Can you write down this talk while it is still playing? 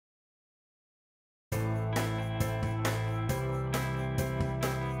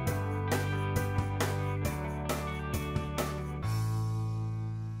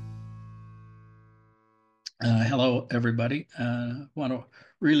Hello, everybody. I want to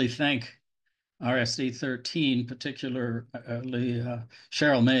really thank RSD 13, particularly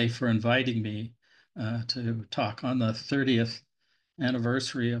Cheryl May, for inviting me to talk on the 30th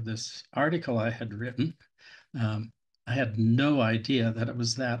anniversary of this article I had written. Um, I had no idea that it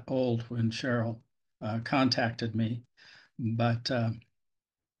was that old when Cheryl contacted me. But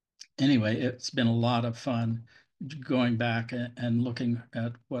anyway, it's been a lot of fun going back and looking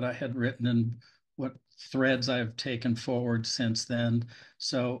at what I had written and what threads I've taken forward since then.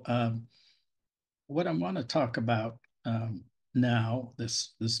 So, what I want to talk about now,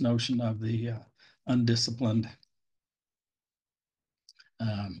 this notion of the undisciplined,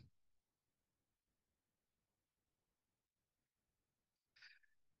 um,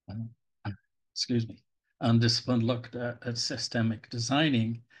 uh, excuse me, undisciplined look at systemic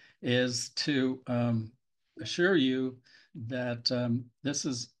designing, is to assure you that this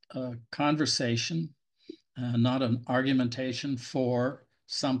is a conversation, not an argumentation for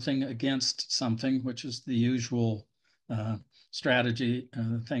something against something, which is the usual uh, strategy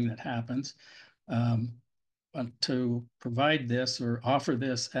thing that happens. Um, but to provide this or offer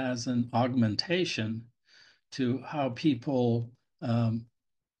this as an augmentation to how people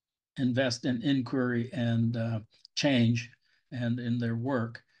invest in inquiry and change and in their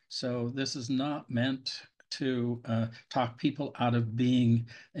work. So this is not meant to talk people out of being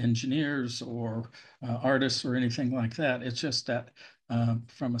engineers or artists or anything like that. It's just that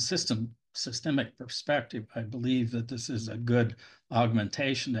from a systemic perspective, I believe that this is a good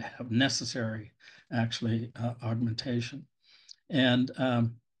augmentation to have necessary, actually, augmentation. And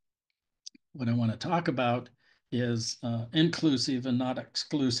what I want to talk about is inclusive and not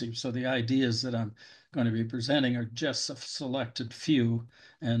exclusive. So the ideas that I'm going to be presenting are just a selected few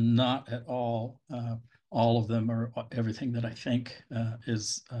and not at all of them or everything that I think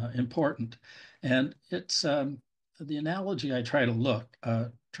is important. And it's the analogy I try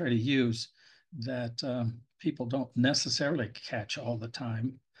to use that people don't necessarily catch all the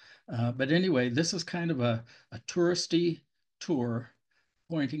time. But anyway, this is kind of a touristy tour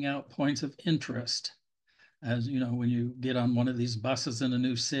pointing out points of interest. As you know, when you get on one of these buses in a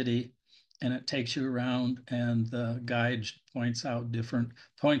new city and it takes you around and the guide points out different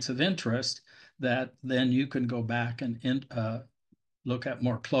points of interest that then you can go back and look at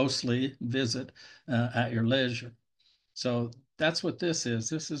more closely, visit at your leisure. So that's what this is.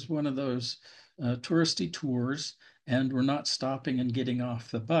 This is one of those touristy tours, and we're not stopping and getting off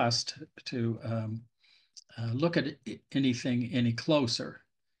the bus to look at anything any closer.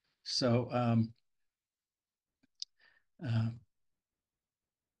 So uh,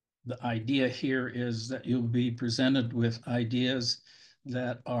 the idea here is that you'll be presented with ideas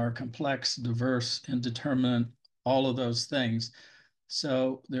that are complex, diverse, indeterminate, all of those things.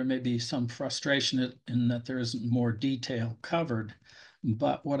 So there may be some frustration in that there isn't more detail covered.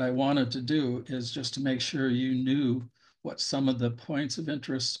 But what I wanted to do is just to make sure you knew what some of the points of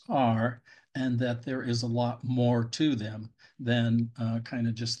interest are and that there is a lot more to them than kind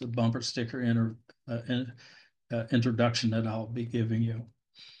of just the bumper sticker introduction that I'll be giving you.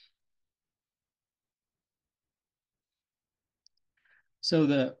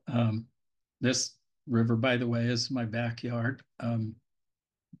 So this river, by the way, is my backyard.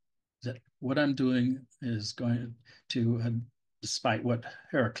 That what I'm doing is going to, despite what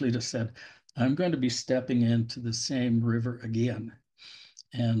Heraclitus said, I'm going to be stepping into the same river again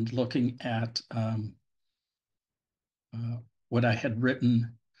and looking at uh, what I had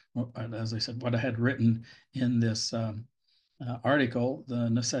written, as I said, what I had written in this article, the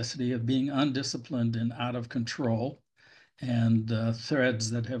necessity of being undisciplined and out of control, and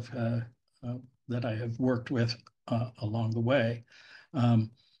threads uh, that I have worked with along the way.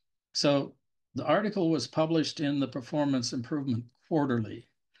 Um, so the article was published in the Performance Improvement Quarterly,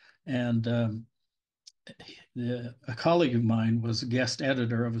 and a colleague of mine was a guest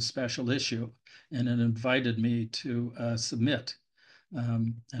editor of a special issue, and it invited me to submit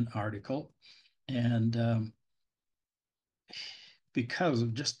an article. And because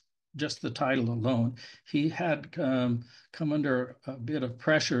of just the title alone, he had come under a bit of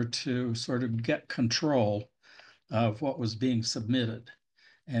pressure to sort of get control of what was being submitted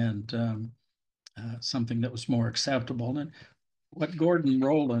and something that was more acceptable. And what Gordon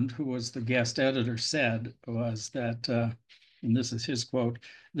Rowland, who was the guest editor, said was that, and this is his quote,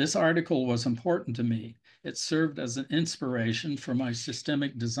 "This article was important to me. It served as an inspiration for my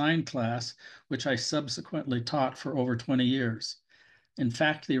systemic design class, which I subsequently taught for over 20 years. In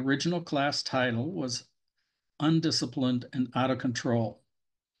fact, the original class title was Undisciplined and Out of Control.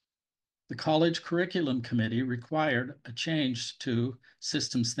 The college curriculum committee required a change to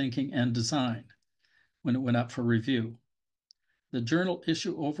systems thinking and design. when it went up for review. The journal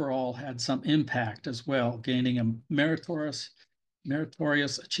issue overall had some impact as well, gaining a meritorious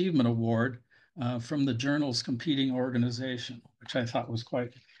achievement award from the journal's competing organization, which I thought was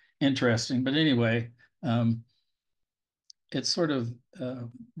quite interesting. But anyway, it's sort of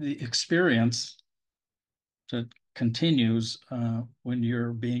the experience that continues when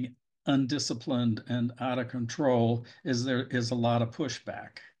you're being undisciplined and out of control is there is a lot of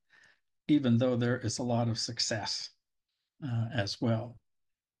pushback, even though there is a lot of success as well.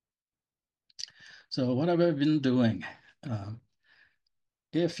 So what have I been doing?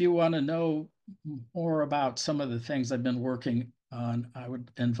 If you want to know more about some of the things I've been working on, I would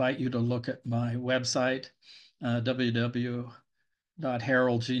invite you to look at my website,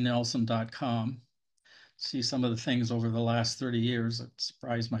 www.haroldgnelson.com. See some of the things over the last 30 years that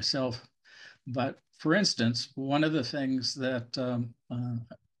surprised myself. But for instance, one of the things that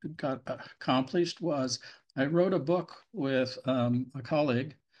got accomplished was I wrote a book with a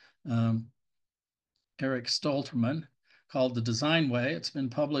colleague, Eric Stolterman, called The Design Way. It's been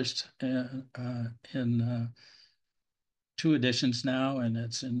published in 2 editions now, and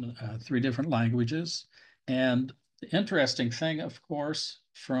it's in 3 different languages. And the interesting thing, of course,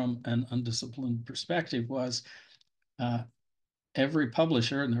 from an undisciplined perspective was every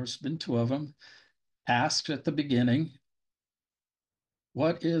publisher, and there's been 2 of them, asked at the beginning,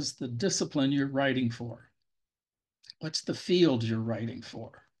 what is the discipline you're writing for? What's the field you're writing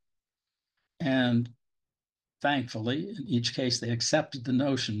for? And thankfully, in each case, they accepted the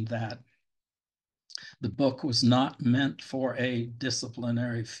notion that the book was not meant for a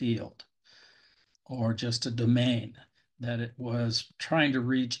disciplinary field or just a domain, that it was trying to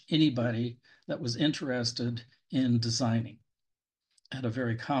reach anybody that was interested in designing at a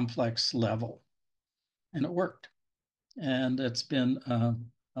very complex level. And it worked. And it's been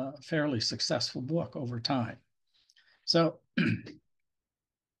a fairly successful book over time. So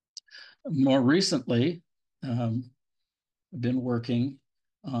more recently, I've been working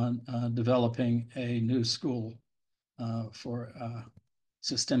on developing a new school for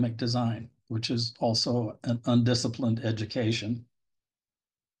systemic design, which is also an undisciplined education.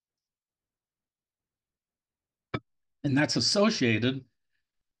 And that's associated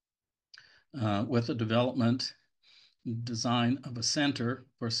with the development design of a center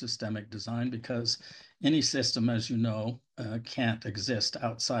for systemic design, because any system, as you know, can't exist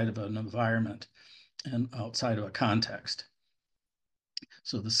outside of an environment and outside of a context.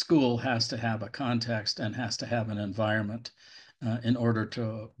 So the school has to have a context and has to have an environment in order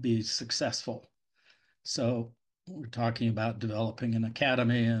to be successful. So we're talking about developing an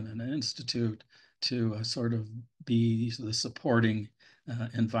academy and an institute to sort of be the supporting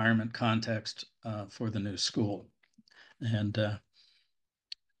environment context for the new school. And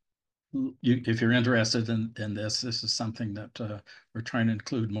if you're interested in this is something that we're trying to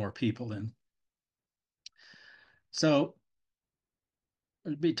include more people in. So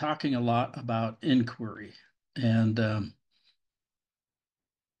we'll be talking a lot about inquiry. And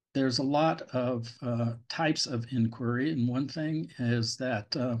there's a lot of types of inquiry. And one thing is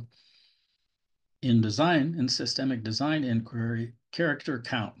that in systemic design inquiry, character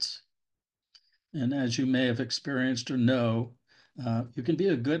counts. And as you may have experienced or know, you can be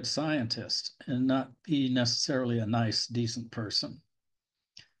a good scientist and not be necessarily a nice, decent person.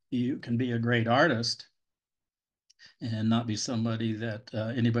 You can be a great artist and not be somebody that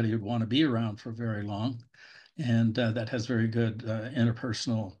anybody would want to be around for very long, and that has very good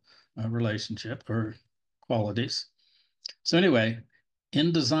interpersonal relationship or qualities. So anyway,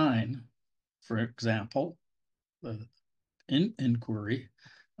 in design, for example, in inquiry,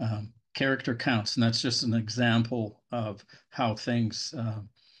 character counts, and that's just an example of how things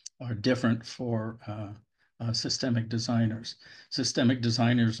are different for systemic designers. Systemic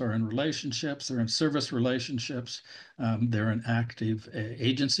designers are in relationships, they're in service relationships, they're in active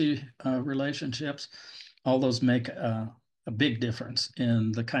agency relationships. All those make a big difference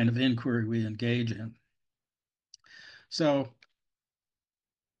in the kind of inquiry we engage in. So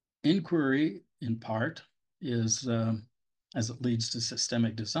inquiry, in part, is, as it leads to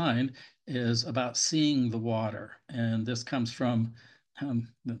systemic design, is about seeing the water. And this comes from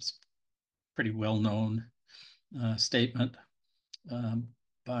this pretty well-known statement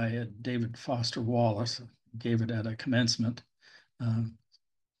by David Foster Wallace, gave it at a commencement.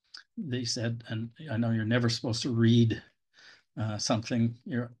 They said, and I know you're never supposed to read something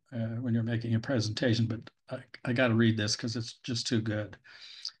when you're making a presentation, but I got to read this because it's just too good.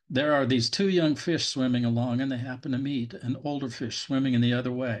 There are these 2 young fish swimming along, and they happen to meet an older fish swimming in the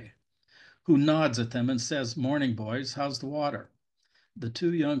other way, who nods at them and says, "Morning, boys, how's the water?" The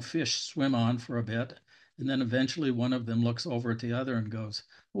 2 young fish swim on for a bit, And then eventually one of them looks over at the other and goes,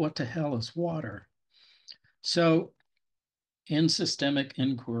 what the hell is water? So in systemic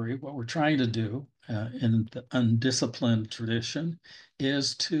inquiry, what we're trying to do in the undisciplined tradition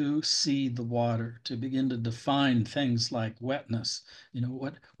is to see the water, to begin to define things like wetness. You know,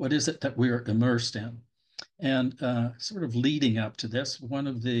 what is it that we're immersed in? And sort of leading up to this, one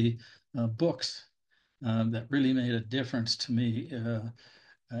of the books that really made a difference to me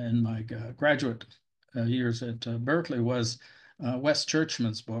in my graduate years at Berkeley was Wes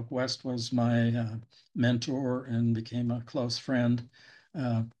Churchman's book. Wes was my mentor and became a close friend,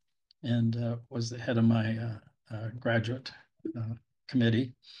 and was the head of my graduate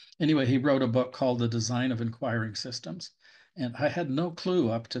committee. Anyway, he wrote a book called The Design of Inquiring Systems. And I had no clue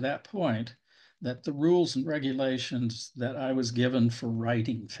up to that point that the rules and regulations that I was given for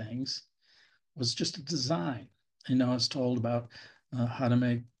writing things was just a design. You know, I was told about how to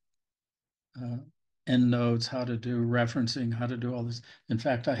make endnotes, how to do referencing, how to do all this. In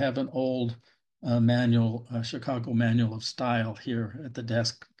fact, I have an old manual, Chicago Manual of Style here at the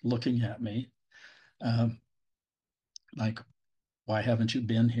desk looking at me. Like, why haven't you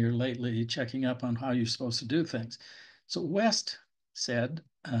been here lately checking up on how you're supposed to do things? So West said,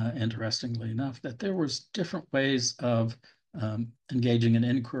 interestingly enough, that there was different ways of engaging in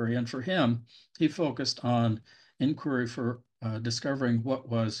inquiry. And for him, he focused on inquiry for discovering what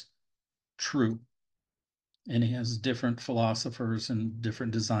was true. And he has different philosophers and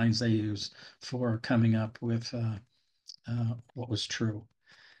different designs they use for coming up with what was true.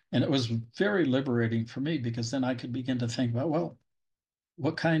 And it was very liberating for me because then I could begin to think about, well,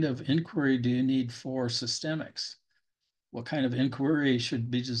 what kind of inquiry do you need for systemics? What kind of inquiry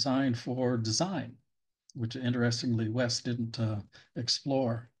should be designed for design, which interestingly West didn't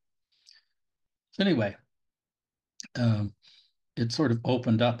explore. Anyway, it sort of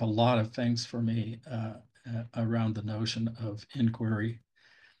opened up a lot of things for me around the notion of inquiry.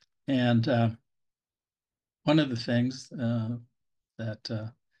 And one of the things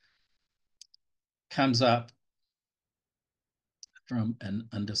that comes up from an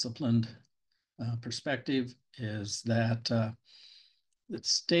undisciplined perspective is that the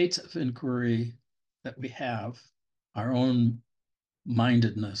states of inquiry that we have, our own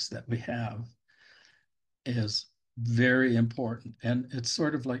mindedness that we have, is very important. And it's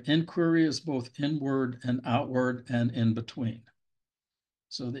sort of like inquiry is both inward and outward and in between.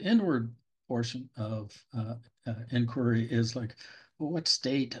 So the inward portion of inquiry is like, well, what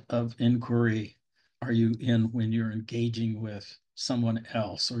state of inquiry are you in when you're engaging with someone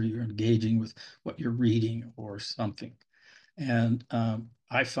else, or you're engaging with what you're reading or something? And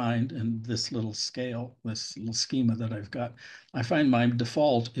I find in this little scale, this little schema that I've got, I find my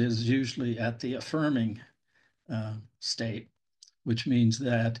default is usually at the affirming state, which means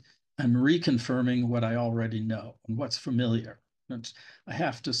that I'm reconfirming what I already know and what's familiar. I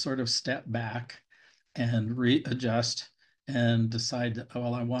have to sort of step back and readjust and decide that,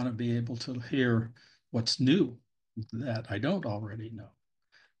 well, I want to be able to hear what's new that I don't already know,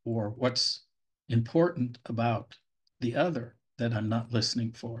 or what's important about the other that I'm not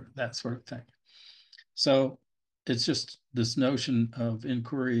listening for, that sort of thing. So it's just this notion of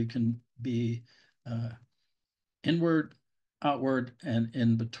inquiry can be inward, outward, and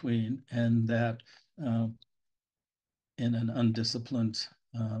in between, and that in an undisciplined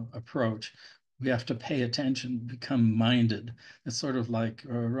approach, we have to pay attention, become minded. It's sort of like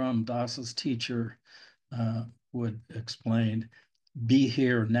Ram Dass's teacher would explain, be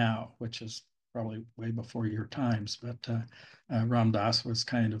here now, which is probably way before your times, but Ram Dass was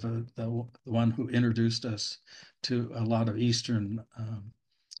kind of the one who introduced us to a lot of Eastern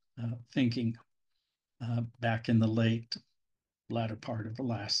thinking back in the latter part of the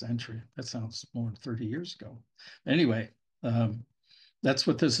last century. That sounds more than 30 years ago. Anyway, that's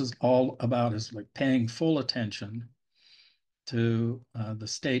what this is all about, is like paying full attention to the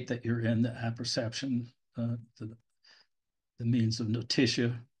state that you're in, the apperception, the means of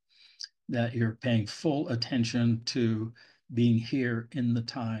notitia, that you're paying full attention to being here in the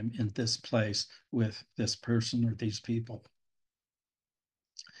time, in this place, with this person or these people.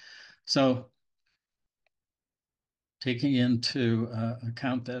 So taking into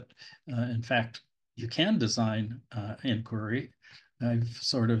account that, in fact, you can design inquiry, I've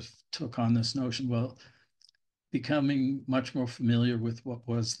sort of took on this notion, well, becoming much more familiar with what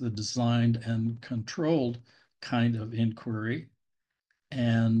was the designed and controlled kind of inquiry,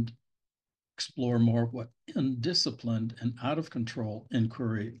 and explore more what undisciplined and out of control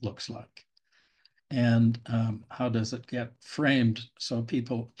inquiry looks like. And how does it get framed so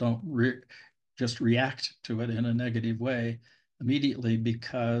people don't just react to it in a negative way, immediately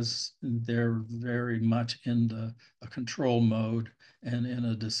because they're very much in a control mode and in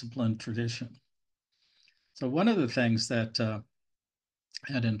a disciplined tradition. So one of the things that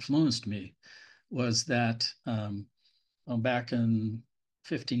had influenced me was that back in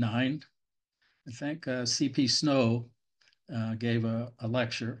 '59, I think C.P. Snow gave a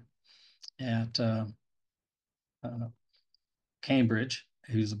lecture at uh, Cambridge.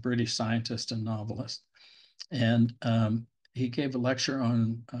 He was a British scientist and novelist. And he gave a lecture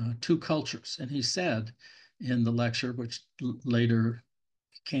on two cultures. And he said in the lecture, which later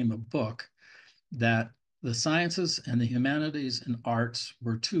became a book, that the sciences and the humanities and arts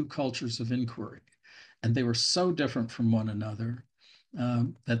were two cultures of inquiry. And they were so different from one another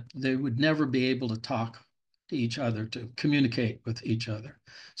that they would never be able to talk to each other, to communicate with each other.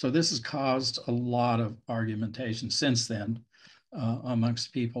 So this has caused a lot of argumentation since then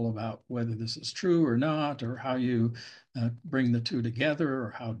amongst people about whether this is true or not, or how you bring the two together,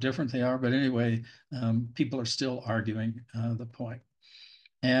 or how different they are. But anyway, people are still arguing the point.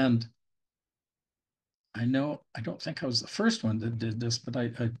 And I know, I don't think I was the first one that did this, but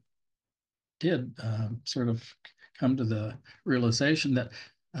I did sort of come to the realization that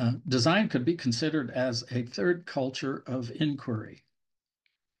design could be considered as a third culture of inquiry,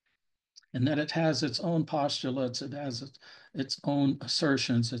 and that it has its own postulates, it has its own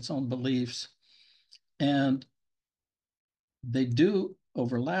assertions, its own beliefs, and they do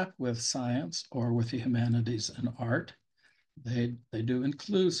overlap with science or with the humanities and art. They do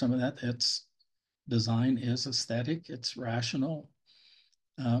include some of that. It's design is aesthetic, it's rational,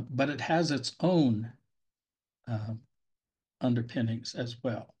 but it has its own uh, underpinnings as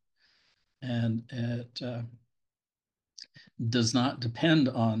well. And it does not depend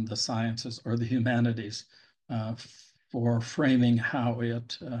on the sciences or the humanities uh, for framing how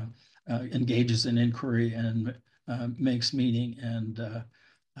it engages in inquiry and makes meaning and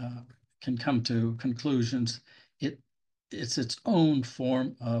can come to conclusions. It's its own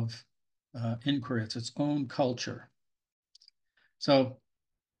form of inquiry. It's its own culture. So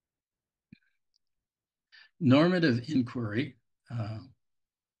normative inquiry, I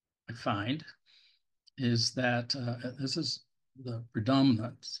find, is that this is the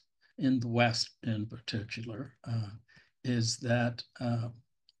predominance in the West in particular, is that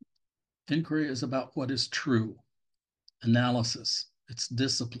inquiry is about what is true, analysis, it's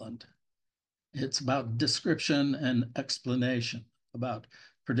disciplined. It's about description and explanation, about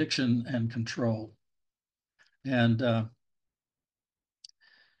prediction and control. And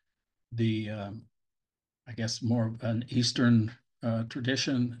I guess more of an Eastern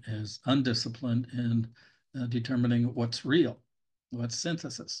tradition is undisciplined in determining what's real, what's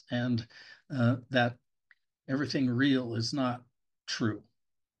synthesis, and that everything real is not true.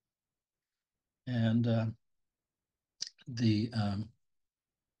 And the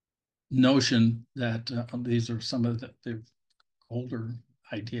notion that these are some of the older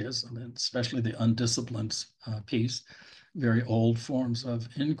ideas, I mean, especially the undisciplined piece, very old forms of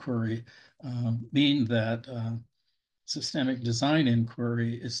inquiry, mean that systemic design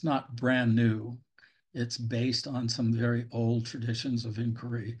inquiry is not brand new. It's based on some very old traditions of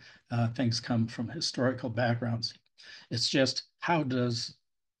inquiry. Things come from historical backgrounds. It's just how does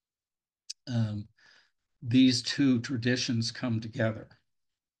these two traditions come together?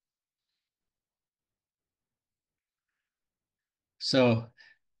 So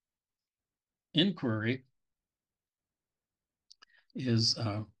inquiry is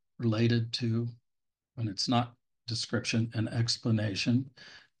related to, when it's not description and explanation,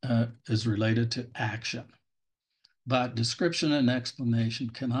 is related to action. But description and explanation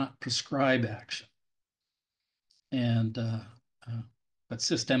cannot prescribe action. And but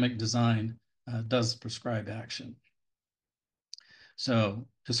systemic design does prescribe action. So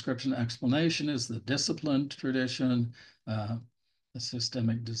description and explanation is the disciplined tradition. The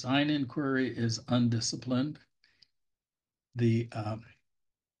systemic design inquiry is undisciplined. The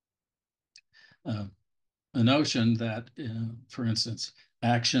notion that, for instance,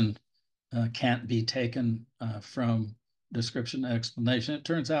 action can't be taken from description and explanation. It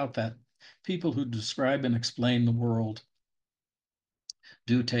turns out that people who describe and explain the world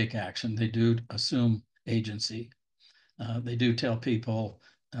do take action. They do assume agency. They do tell people,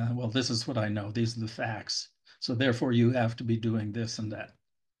 well, this is what I know. These are the facts. So therefore, you have to be doing this and that.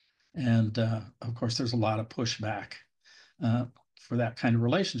 And of course, there's a lot of pushback for that kind of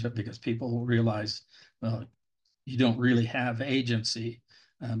relationship because people realize, well, you don't really have agency,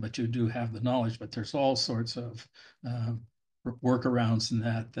 but you do have the knowledge. But there's all sorts of workarounds in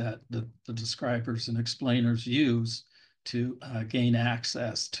that the describers and explainers use to gain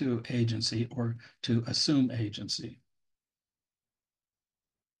access to agency or to assume agency.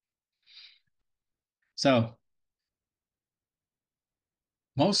 So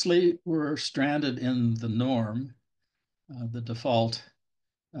mostly we're stranded in the norm, the default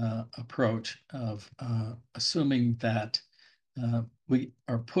approach of assuming that we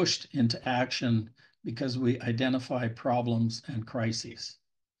are pushed into action because we identify problems and crises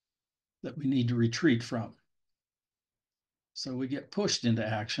that we need to retreat from. So we get pushed into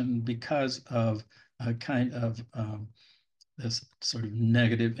action because of a kind of this sort of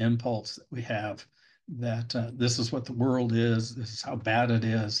negative impulse that we have that this is what the world is, this is how bad it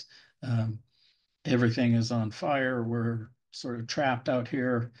is. Everything is on fire. We're sort of trapped out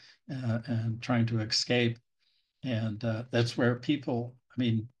here and trying to escape. And that's where people, I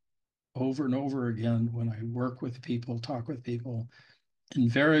mean, over and over again, when I work with people, talk with people,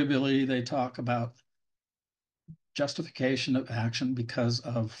 invariably they talk about justification of action because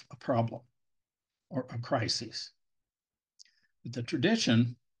of a problem or a crisis. The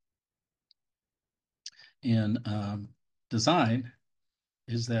tradition in design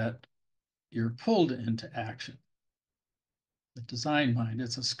is that you're pulled into action. The design mind,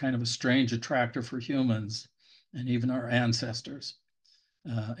 it's a kind of a strange attractor for humans and even our ancestors,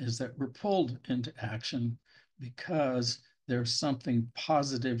 is that we're pulled into action because there's something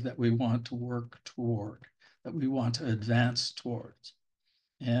positive that we want to work toward, that we want to advance towards.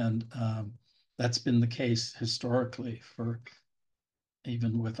 And that's been the case historically for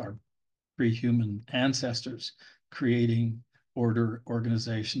even with our pre-human ancestors creating order,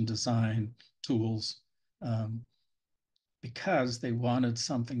 organization, design, tools, because they wanted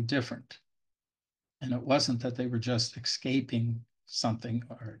something different. And it wasn't that they were just escaping something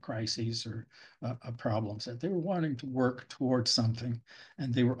or a crisis or a problem, that they were wanting to work towards something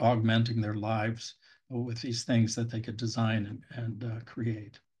and they were augmenting their lives with these things that they could design and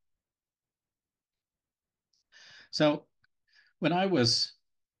create. So when I was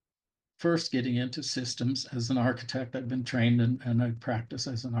first getting into systems as an architect, I've been trained and I practice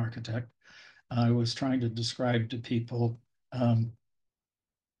as an architect. I was trying to describe to people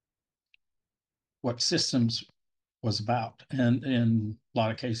what systems was about. And in a lot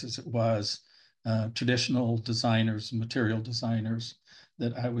of cases, it was traditional designers, material designers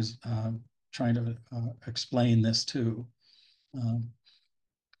that I was trying to explain this to,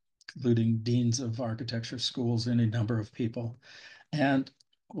 including deans of architecture schools, any number of people. And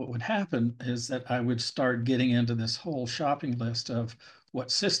what would happen is that I would start getting into this whole shopping list of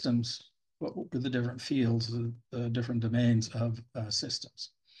what systems, what were the different fields, the different domains of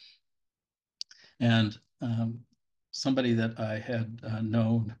systems. And somebody that I had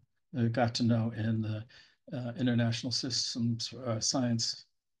known, got to know in the International Systems Science,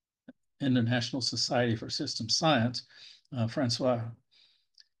 International Society for Systems Science, Francois,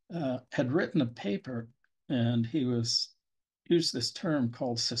 had written a paper, and he used this term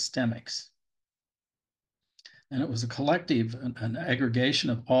called systemics. And it was a collective, an aggregation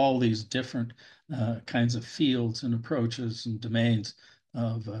of all these different kinds of fields and approaches and domains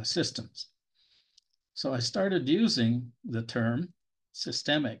of systems. So I started using the term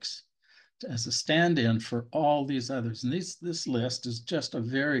systemics as a stand-in for all these others. And this list is just a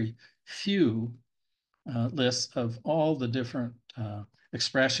very few lists of all the different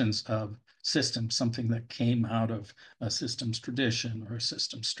expressions of systems, something that came out of a systems tradition or a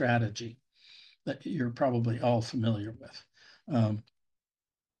systems strategy that you're probably all familiar with.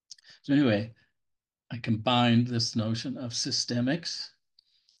 So anyway, I combined this notion of systemics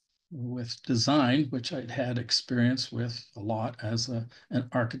with design, which I'd had experience with a lot as an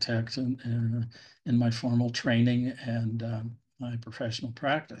architect in my formal training and my professional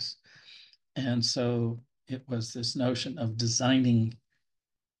practice. And so it was this notion of designing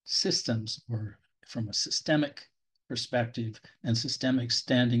systems or from a systemic perspective, and systemic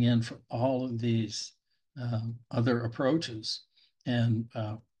standing in for all of these other approaches and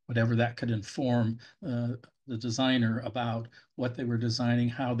whatever that could inform the designer about what they were designing,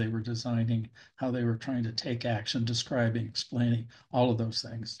 how they were designing, how they were trying to take action, describing, explaining, all of those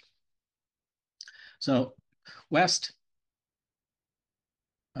things. So West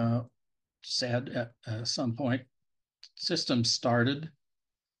said at some point, systems started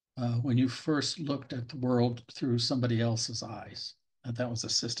when you first looked at the world through somebody else's eyes. That was a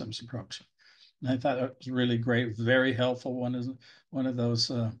systems approach. And I thought that was really great, very helpful. One of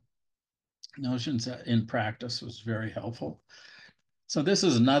those notions that in practice was very helpful. So this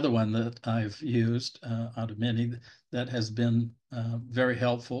is another one that I've used out of many that has been very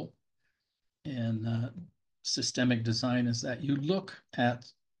helpful in systemic design, is that you look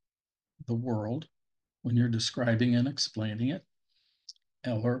at the world when you're describing and explaining it,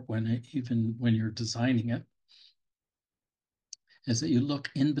 or even when you're designing it, is that you look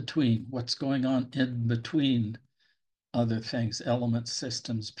in between what's going on in between other things, elements,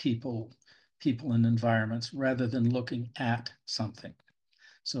 systems, people and environments, rather than looking at something.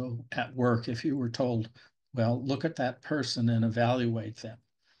 So at work, if you were told, well, look at that person and evaluate them,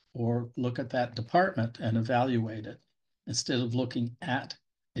 or look at that department and evaluate it, instead of looking at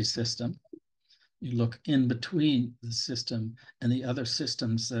a system, you look in between the system and the other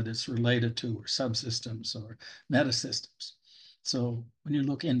systems that it's related to, or subsystems or metasystems. So when you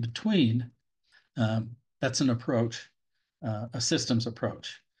look in between, that's an approach, a systems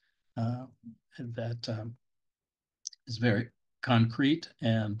approach that is very concrete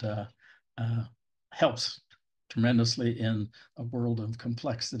and helps tremendously in a world of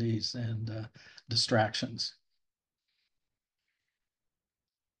complexities and distractions.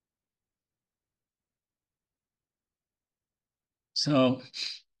 So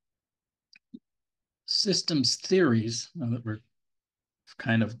systems theories that we're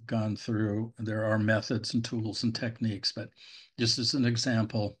kind of gone through, there are methods and tools and techniques, but just as an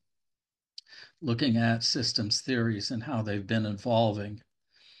example, looking at systems theories and how they've been evolving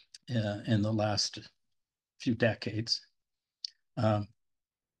in the last few decades.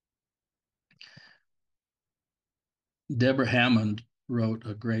 Deborah Hammond wrote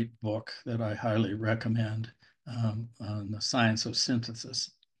a great book that I highly recommend on the science of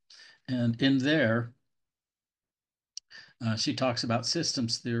synthesis. And in there, she talks about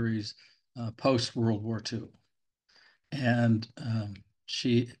systems theories post-World War II. And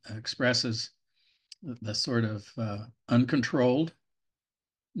she expresses the sort of uncontrolled,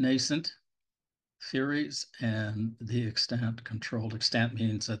 nascent theories and the extant controlled. Extant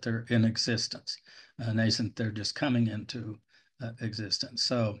means that they're in existence. Nascent, they're just coming into existence.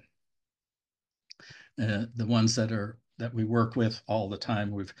 So the ones that we work with all the time,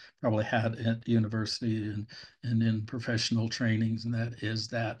 we've probably had at university and in professional trainings, and that is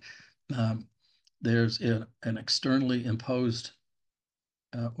that there's an externally imposed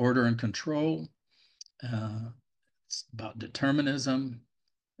order and control. It's about determinism.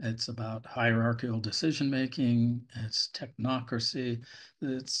 It's about hierarchical decision making. It's technocracy.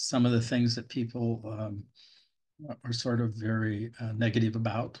 It's some of the things that people are sort of very negative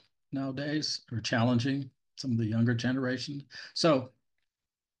about nowadays, or challenging some of the younger generation. So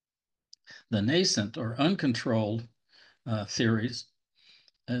the nascent or uncontrolled theories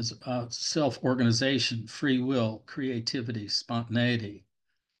is about self-organization, free will, creativity, spontaneity,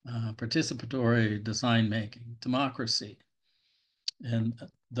 participatory design making, democracy. And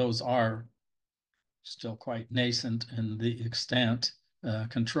those are still quite nascent, and the extant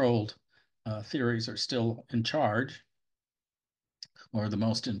controlled theories are still in charge, or the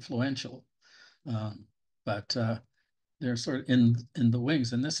most influential. But they're sort of in the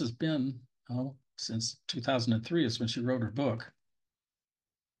wings. And this has been since 2003 is when she wrote her book.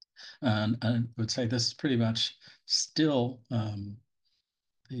 And I would say this is pretty much still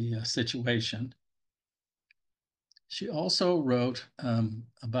the situation. She also wrote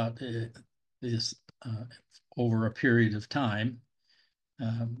about this over a period of time,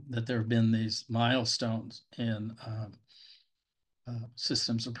 that there have been these milestones in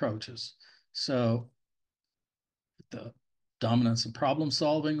systems approaches. So the dominance of problem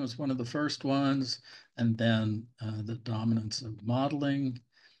solving was one of the first ones, and then the dominance of modeling,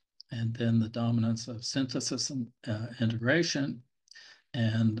 and then the dominance of synthesis and integration,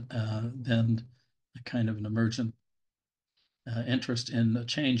 and then a kind of an emergent interest in the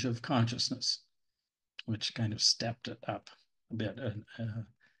change of consciousness, which kind of stepped it up a bit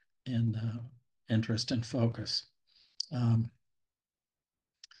in interest and focus.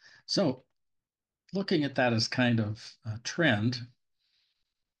 So looking at that as kind of a trend,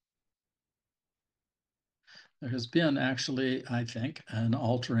 there has been actually, I think, an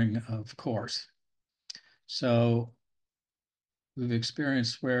altering of course. So we've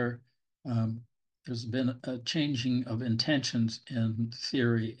experienced where there's been a changing of intentions in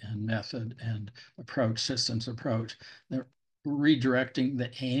theory and method and approach, systems approach. They're redirecting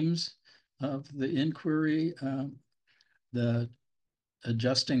the aims of the inquiry, the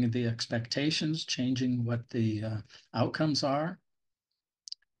adjusting the expectations, changing what the outcomes are,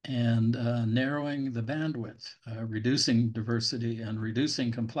 and narrowing the bandwidth, reducing diversity and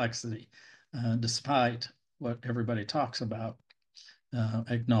reducing complexity, despite what everybody talks about,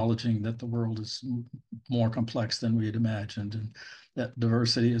 acknowledging that the world is more complex than we had imagined, and that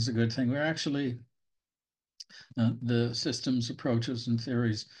diversity is a good thing. We're actually, the systems approaches and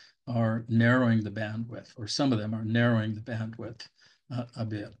theories are narrowing the bandwidth, or some of them are narrowing the bandwidth a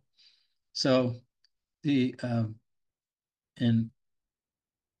bit. So the in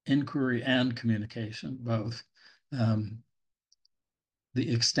inquiry and communication, both,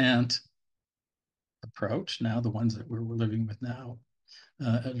 the extant approach, now the ones that we're living with now,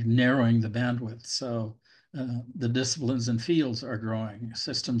 narrowing the bandwidth. So the disciplines and fields are growing.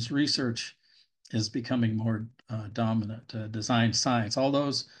 Systems research is becoming more dominant. Design science, all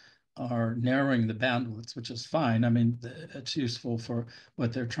those are narrowing the bandwidths, which is fine. I mean, it's useful for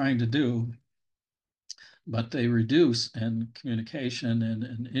what they're trying to do, but they reduce in communication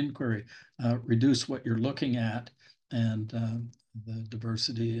and inquiry, reduce what you're looking at and the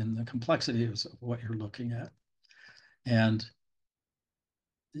diversity and the complexity of what you're looking at. And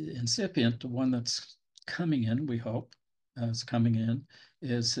the incipient, the one that's coming in, we hope, is coming in,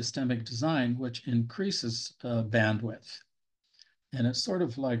 is systemic design, which increases bandwidth. And it's sort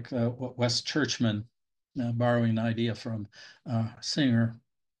of like what Wes Churchman, borrowing an idea from Singer,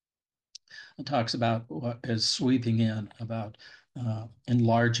 talks about what is sweeping in, about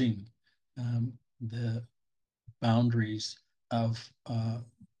enlarging the boundaries of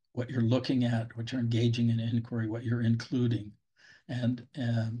what you're looking at, what you're engaging in inquiry, what you're including. And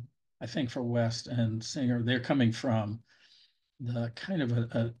I think for West and Singer, they're coming from the kind of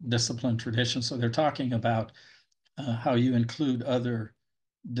a discipline tradition. So they're talking about how you include other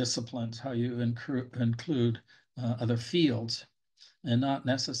disciplines, how you include other fields, and not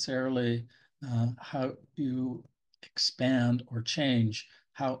necessarily how you expand or change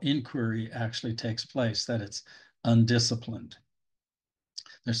how inquiry actually takes place, that it's undisciplined.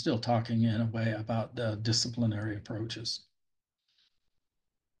 They're still talking in a way about disciplinary approaches.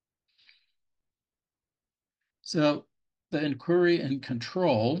 So the inquiry and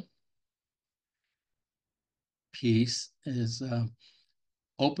control piece is the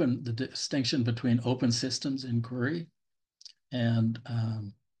distinction between open systems inquiry and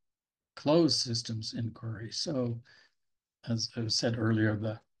closed systems inquiry. So as I said earlier,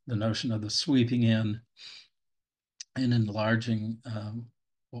 the notion of the sweeping in and enlarging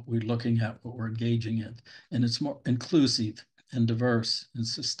what we're looking at, what we're engaging in. And it's more inclusive and diverse and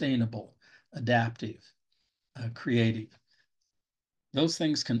sustainable, adaptive, creative. Those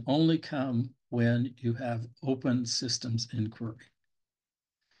things can only come when you have open systems inquiry.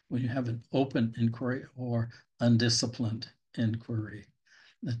 When you have an open inquiry or undisciplined inquiry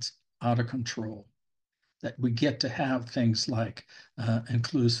that's out of control, that we get to have things like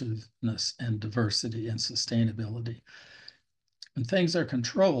inclusiveness and diversity and sustainability. When things are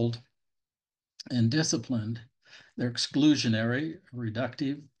controlled and disciplined, they're exclusionary,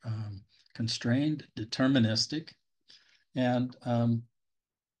 reductive, constrained, deterministic, and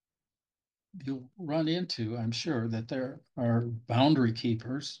you'll run into, I'm sure, that there are boundary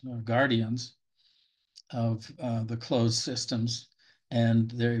keepers, guardians of the closed systems,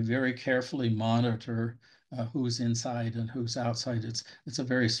 and they very carefully monitor who's inside and who's outside. It's a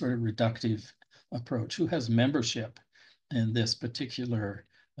very sort of reductive approach. Who has membership in this particular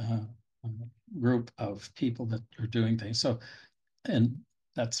group of people that are doing things? So, and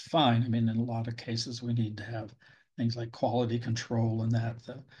that's fine. I mean, in a lot of cases, we need to have things like quality control and that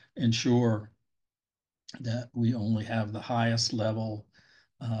ensure that we only have the highest level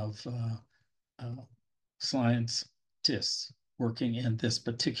of scientists working in this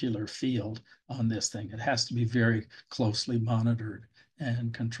particular field on this thing. It has to be very closely monitored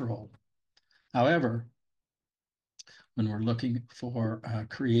and controlled. However, when we're looking for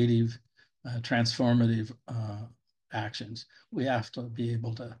creative, transformative actions, we have to be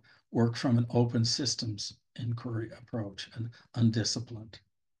able to work from an open systems inquiry approach and undisciplined.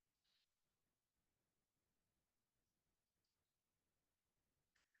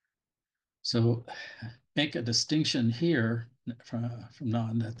 So make a distinction here from now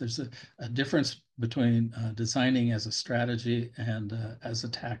on that there's a difference between designing as a strategy and as a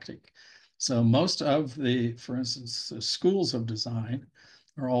tactic. So most of the, for instance, the schools of design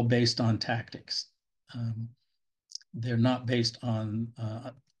are all based on tactics. They're not based on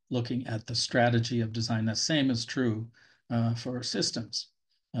looking at the strategy of design. The same is true for systems.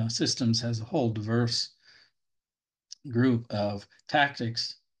 Systems has a whole diverse group of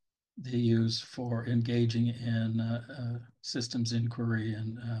tactics they use for engaging in systems inquiry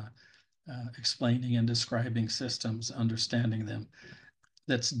and explaining and describing systems, understanding them.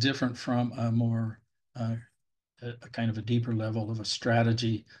 That's different from a more a kind of a deeper level of a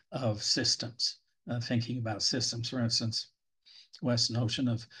strategy of systems, thinking about systems. For instance, West's notion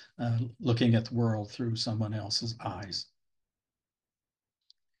of looking at the world through someone else's eyes.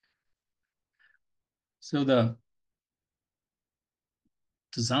 So the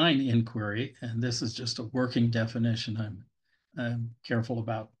design inquiry, and this is just a working definition. I'm careful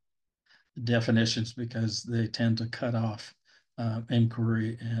about definitions because they tend to cut off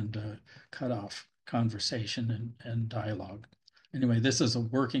inquiry and cut off conversation and dialogue. anyway, this is a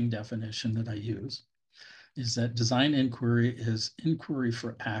working definition that I use, is that design inquiry is inquiry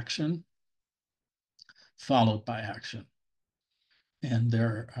for action followed by action. And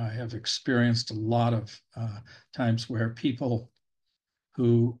there, I have experienced a lot of times where people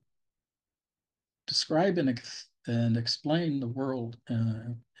who describe and explain the world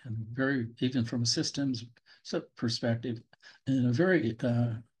and very, even from a systems perspective, in a very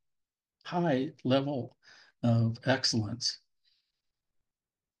high level of excellence,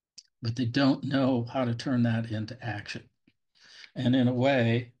 but they don't know how to turn that into action. And in a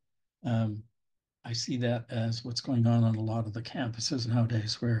way, I see that as what's going on a lot of the campuses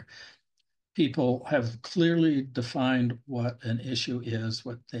nowadays, where people have clearly defined what an issue is,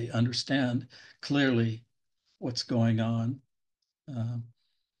 what they understand clearly what's going on, uh,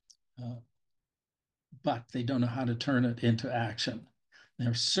 uh, but they don't know how to turn it into action.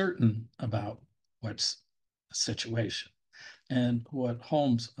 They're certain about what's a situation. And what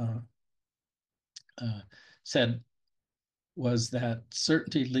Holmes uh, said was that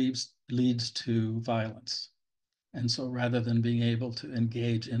certainty leads to violence. And so rather than being able to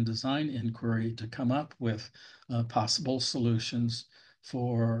engage in design inquiry to come up with possible solutions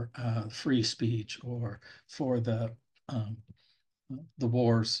for free speech or for the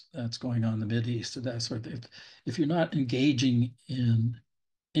wars that's going on in the Mideast, that sort of thing. If you're not engaging in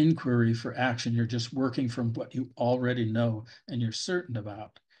inquiry for action, you're just working from what you already know and you're certain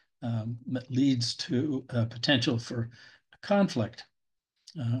about, that leads to a potential for conflict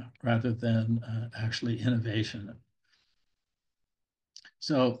rather than actually innovation.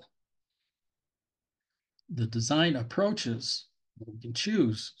 So the design approaches we can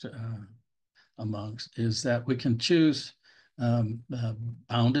choose amongst is that we can choose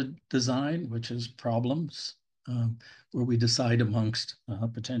bounded design, which is problems, where we decide amongst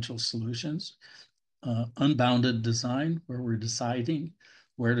potential solutions. Unbounded design, where we're deciding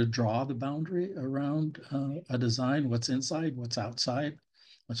where to draw the boundary around a design, what's inside, what's outside,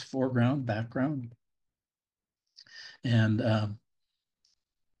 what's foreground, background. And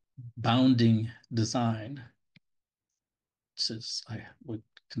bounding design, since I would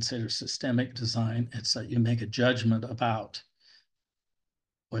consider systemic design, it's that you make a judgment about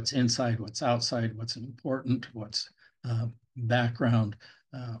what's inside, what's outside, what's important, what's background,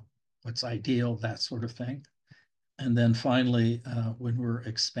 what's ideal, that sort of thing. And then finally, when we're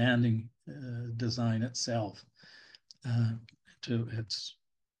expanding design itself to its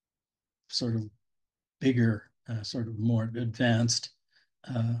sort of bigger, sort of more advanced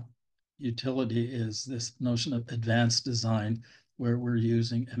utility, is this notion of advanced design, where we're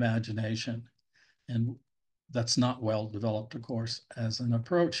using imagination. And that's not well developed, of course, as an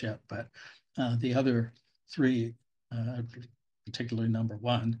approach yet, but the other three, particularly number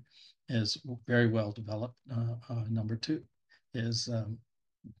one, is very well developed. Number two is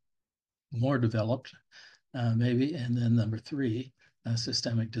more developed, maybe. And then number three,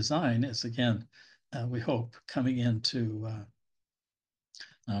 systemic design, is again, we hope, coming into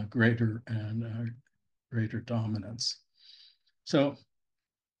greater and greater dominance. So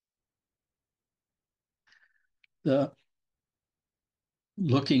the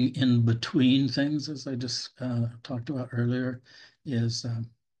looking in between things, as I just talked about earlier, is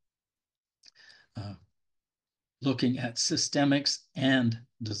looking at systemics and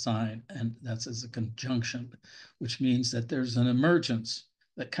design, and that's as a conjunction, which means that there's an emergence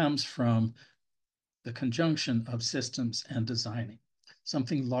that comes from the conjunction of systems and designing,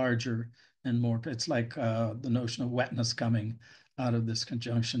 something larger and more. It's like the notion of wetness coming out of this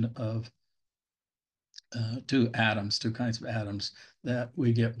conjunction of two kinds of atoms, that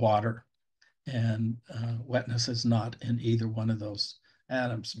we get water. And wetness is not in either one of those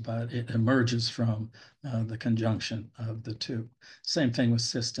atoms, but it emerges from the conjunction of the two. Same thing with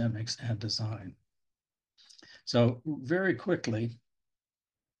systemics and design. So very quickly,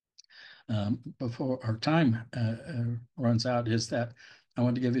 before our time runs out, is that I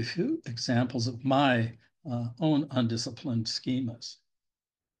want to give you a few examples of my own undisciplined schemas.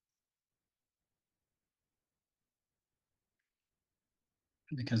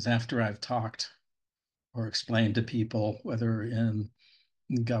 Because after I've talked or explained to people, whether in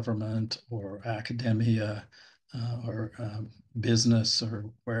government or academia or business or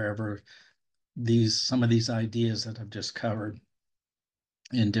wherever, some of these ideas that I've just covered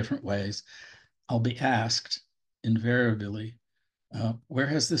in different ways, I'll be asked invariably, where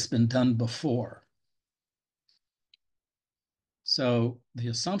has this been done before? So the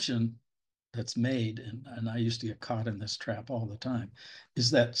assumption that's made, and I used to get caught in this trap all the time, is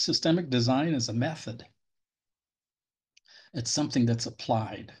that systemic design is a method. It's something that's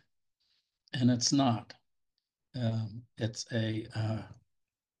applied, and it's not. It's a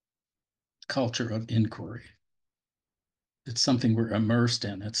culture of inquiry. It's something we're immersed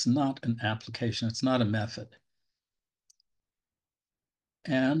in. It's not an application. It's not a method.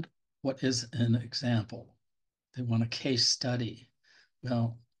 And what is an example? They want a case study.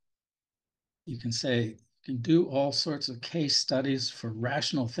 Well, you can say you can do all sorts of case studies for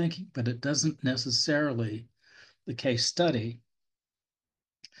rational thinking, but it doesn't necessarily, the case study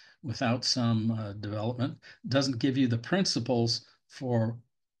without some development doesn't give you the principles for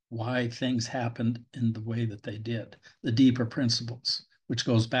why things happened in the way that they did, the deeper principles, which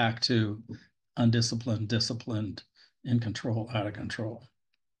goes back to undisciplined, disciplined, in control, out of control.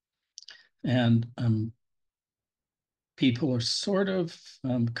 And people are sort of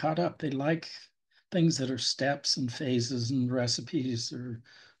caught up. They like things that are steps and phases and recipes or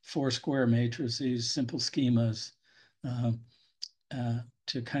four square matrices, simple schemas, uh,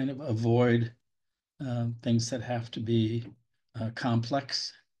 to kind of avoid things that have to be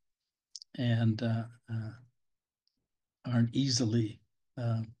complex and aren't easily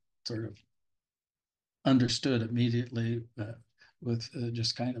sort of understood immediately with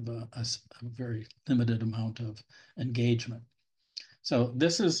just kind of a very limited amount of engagement. So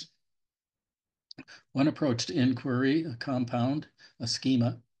this is one approach to inquiry, a compound, a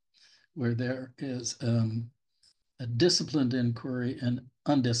schema, where there is a disciplined inquiry and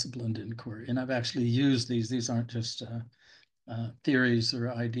undisciplined inquiry. And I've actually used these. These aren't just theories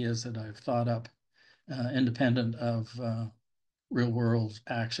or ideas that I've thought up independent of real world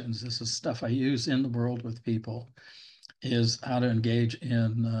actions. This is stuff I use in the world with people, is how to engage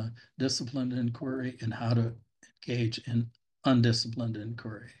in disciplined inquiry and how to engage in undisciplined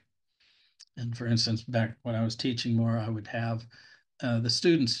inquiry. And for instance, back when I was teaching more, I would have the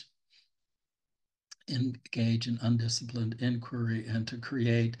students engage in undisciplined inquiry and to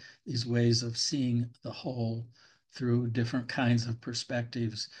create these ways of seeing the whole through different kinds of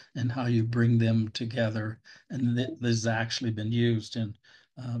perspectives and how you bring them together. And this has actually been used in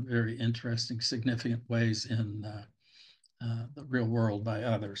very interesting, significant ways in the real world by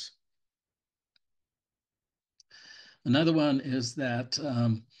others. Another one is that,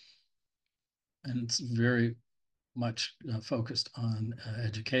 and it's very much focused on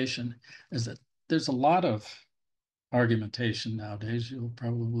education, is that there's a lot of argumentation nowadays, you'll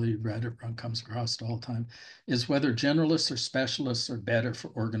probably read it or comes across it all the time, is whether generalists or specialists are better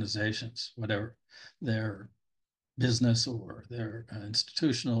for organizations, whatever their business or their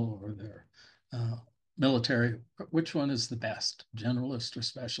institutional or their military, which one is the best, generalist or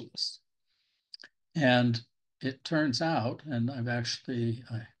specialist? And it turns out, and I've actually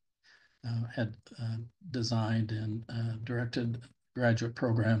had designed and directed graduate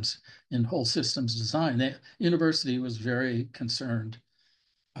programs in whole systems design. The university was very concerned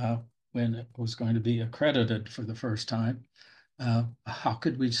when it was going to be accredited for the first time. How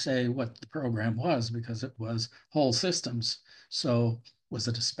could we say what the program was, because it was whole systems? So was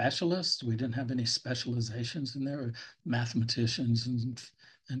it a specialist? We didn't have any specializations in there, mathematicians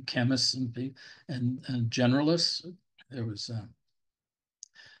and chemists and generalists. There was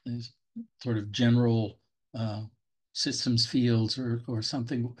sort of general systems fields or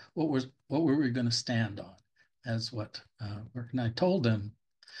something. What were we going to stand on as what work? And I told them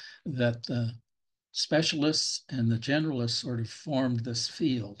that the specialists and the generalists sort of formed this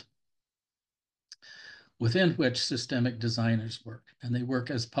field within which systemic designers work, and they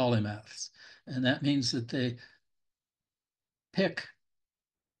work as polymaths. And that means that they pick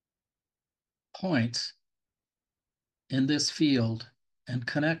points in this field and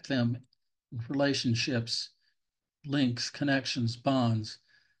connect them in relationships, links, connections, bonds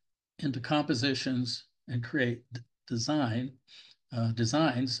into compositions and create designs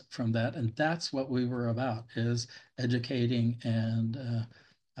from that. And that's what we were about, is educating and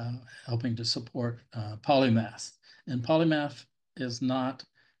helping to support polymath. And polymath is not,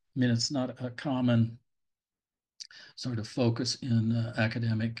 I mean, it's not a common sort of focus in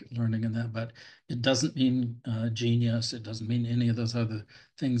academic learning and that, but it doesn't mean genius. It doesn't mean any of those other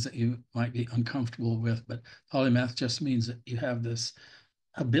things that you might be uncomfortable with, but polymath just means that you have this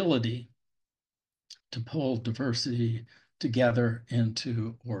ability to pull diversity together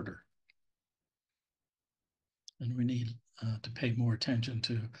into order. And we need to pay more attention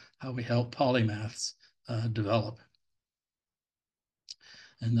to how we help polymaths develop.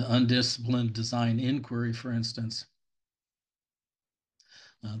 And the undisciplined design inquiry, for instance,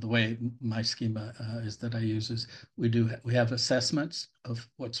 the way my schema is that I use is we have assessments of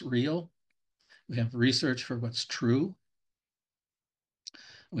what's real. We have research for what's true.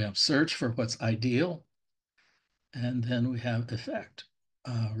 We have search for what's ideal. And then we have effect.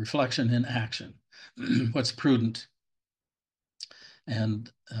 reflection in action, what's prudent.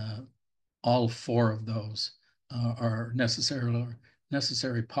 And all four of those are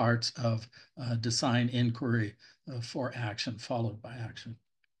necessary parts of design inquiry for action, followed by action.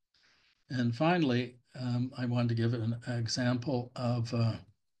 And finally, I wanted to give an example of a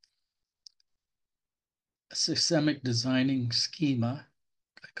systemic designing schema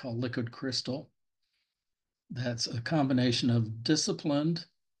I call liquid crystal. That's a combination of disciplined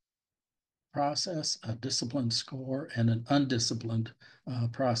process, a disciplined score, and an undisciplined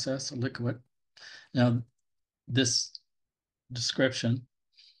process, a liquid. Now, this description,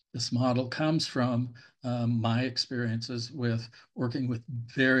 this model comes from my experiences with working with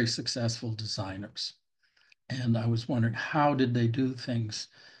very successful designers. And I was wondering, how did they do things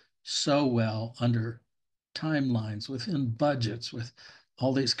so well under timelines, within budgets, with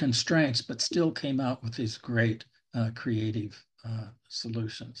all these constraints, but still came out with these great creative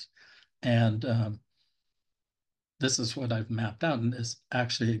solutions. And this is what I've mapped out. And this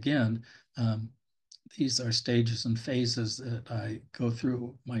actually, again, these are stages and phases that I go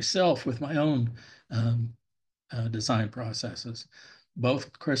through myself with my own design processes,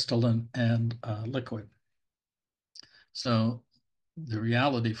 both crystalline and liquid. So the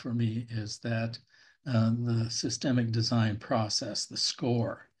reality for me is that the systemic design process, the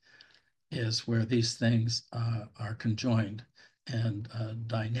score, is where these things are conjoined and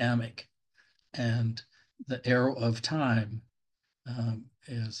dynamic. And the arrow of time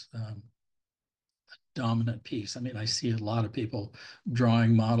is a dominant piece. I mean, I see a lot of people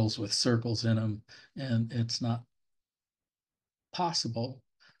drawing models with circles in them, and it's not possible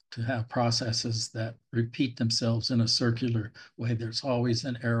to have processes that repeat themselves in a circular way. There's always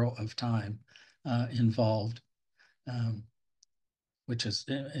an arrow of time involved, which is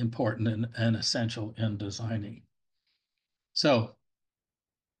important and essential in designing. So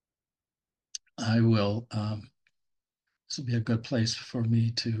I will, this will be a good place for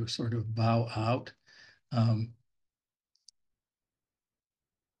me to sort of bow out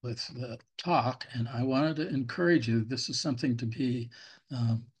with the talk. And I wanted to encourage you, this is something to be,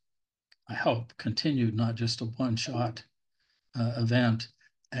 I hope, continued, not just a one-shot event,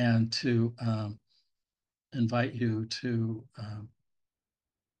 and to invite you to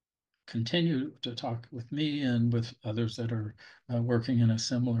continue to talk with me and with others that are working in a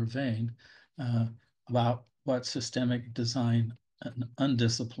similar vein about what systemic design,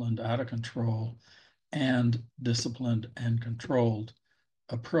 undisciplined, out of control, and disciplined and controlled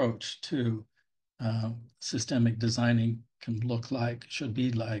approach to systemic designing can look like, should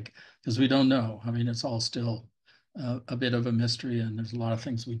be like, because we don't know. I mean, it's all still a bit of a mystery, and there's a lot of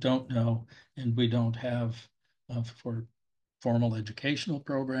things we don't know, and we don't have for formal educational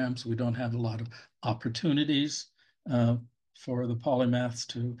programs. We don't have a lot of opportunities for the polymaths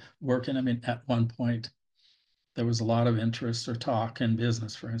to work in. I mean, at one point, there was a lot of interest or talk in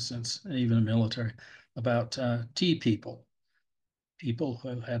business, for instance, and even in military, about T people, people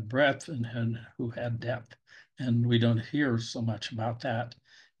who had breadth and who had depth. And we don't hear so much about that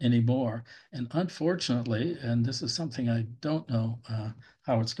anymore. And unfortunately, and this is something I don't know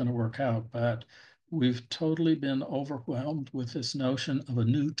how it's going to work out, but we've totally been overwhelmed with this notion of a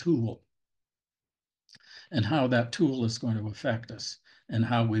new tool and how that tool is going to affect us and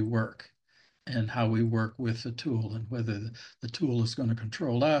how we work and how we work with the tool, and whether the tool is going to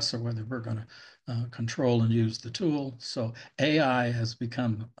control us or whether we're going to control and use the tool. So AI has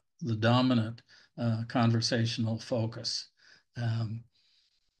become the dominant conversational focus.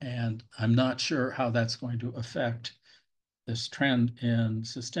 And I'm not sure how that's going to affect this trend in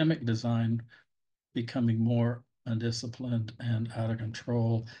systemic design becoming more undisciplined and out of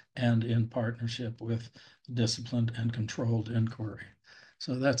control, and in partnership with disciplined and controlled inquiry.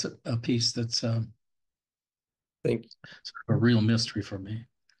 So that's a piece that's sort Thank, of a real mystery for me.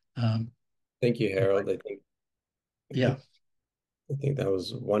 thank you, Harold. Yeah. I think that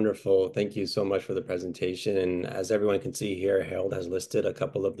was wonderful. Thank you so much for the presentation. And as everyone can see here, Harold has listed a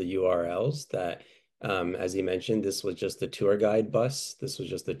couple of the URLs that, as he mentioned, this was just the tour guide bus. This was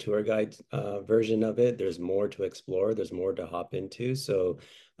just the tour guide version of it. There's more to explore. There's more to hop into. So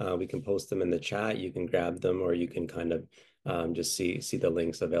we can post them in the chat. You can grab them, or you can kind of just see the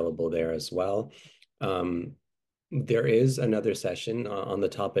links available there as well. There is another session on the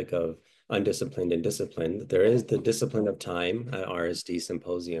topic of undisciplined and disciplined. There is the discipline of time at RSD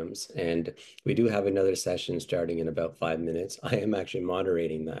symposiums, and we do have another session starting in about 5 minutes. I am actually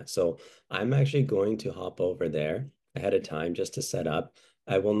moderating that. So I'm actually going to hop over there ahead of time just to set up.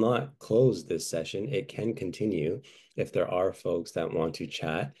 I will not close this session. It can continue if there are folks that want to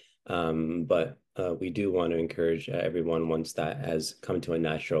chat. But we do want to encourage everyone, once that has come to a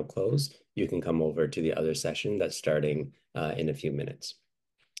natural close, you can come over to the other session that's starting in a few minutes.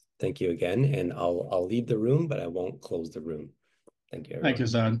 Thank you again, and I'll leave the room, but I won't close the room. Thank you, Thank you,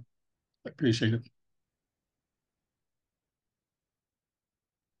 everyone. Zad. I appreciate it.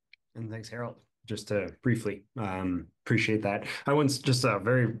 And thanks, Harold. Just to briefly appreciate that. I once, just a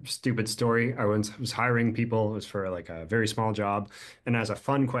very stupid story. I once was hiring people. It was for like a very small job. And as a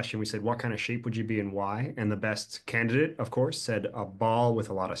fun question, we said, what kind of shape would you be and why? And the best candidate, of course, said a ball with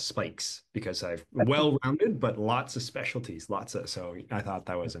a lot of spikes because I've well-rounded, but lots of specialties, so I thought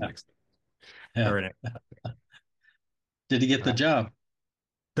that was an excellent, Yeah. or an, Did he get the job?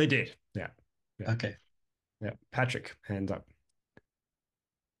 they did. Yeah. Yeah. Okay. Yeah. Patrick, hands up.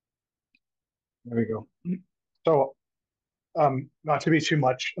 There we go. So, not to be too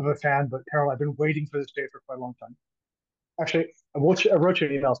much of a fan, but Carol, I've been waiting for this day for quite a long time. Actually, I wrote you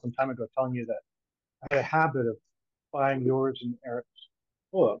an email some time ago telling you that I had a habit of buying yours and Eric's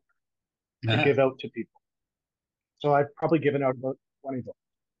book to give out to people. So I've probably given out about 20 books.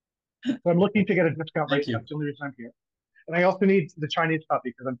 So I'm looking to get a discount rate. Thank you. That's the only reason I'm here. And I also need the Chinese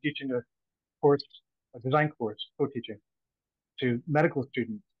copy because I'm teaching a course, a design course, co-teaching to medical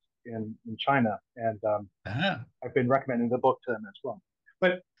students in China. And I've been recommending the book to them as well.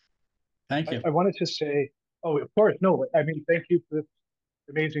 But Thank you. I wanted to say, oh, of course, no, I mean, thank you for this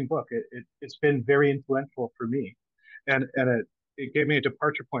amazing book. It's been very influential for me. And it gave me a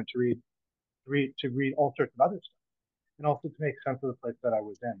departure point to read all sorts of other stuff and also to make sense of the place that I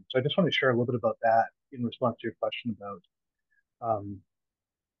was in. So I just want to share a little bit about that in response to your question about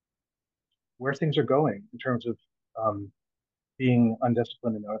where things are going in terms of being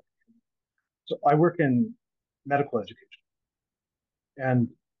undisciplined in art. So I work in medical education, and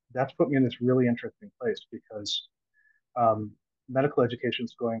that's put me in this really interesting place because medical education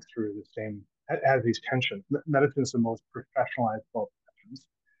is going through the same has these tensions. Medicine is the most professionalized of all professions,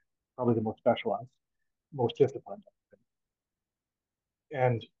 probably the most specialized, most disciplined.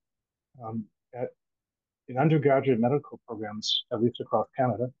 And um, at, in undergraduate medical programs, at least across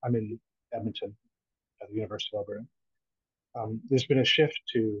Canada, I'm in Edmonton at the University of Alberta. There's been a shift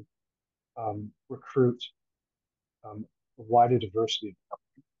to recruit a wider diversity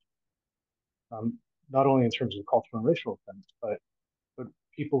of not only in terms of cultural and racial things, but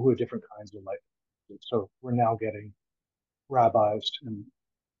people who have different kinds of life. So we're now getting rabbis and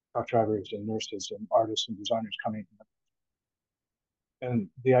truck drivers and nurses and artists and designers coming in. And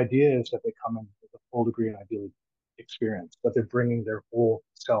the idea is that they come in with a full degree and ideally experience, that they're bringing their whole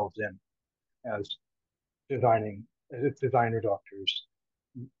selves in as as designer doctors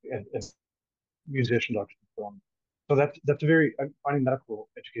and musician doctors and so on. So that's a very, I'm finding medical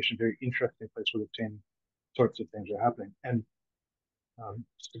education a very interesting place where the same sorts of things are happening. And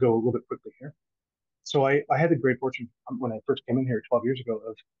just to go a little bit quickly here. So I had the great fortune when I first came in here 12 years ago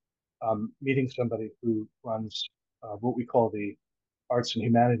of meeting somebody who runs what we call the Arts and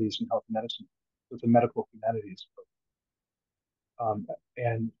Humanities and Health and Medicine. So it's a medical humanities program.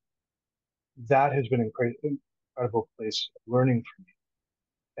 And that has been an incredible place of learning for me.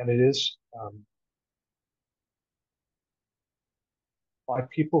 And it is by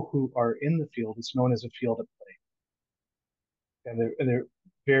people who are in the field, it's known as a field at play. And they're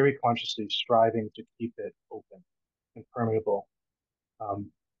very consciously striving to keep it open and permeable,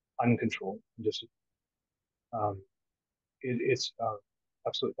 uncontrolled, and just it's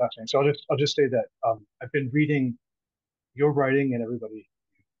absolutely fascinating. So I'll just say that I've been reading your writing and everybody.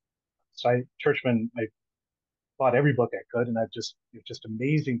 Churchman, I bought every book I could, and it's just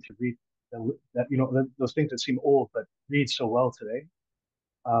amazing to read those things that seem old but read so well today.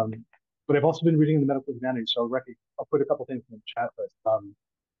 But I've also been reading in the medical humanities, so I'll put a couple things in the chat. But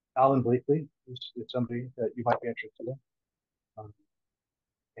Alan Blakely is somebody that you might be interested in,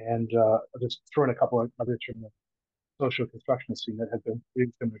 and I'll just throw in a couple of others from the social constructionist scene that have been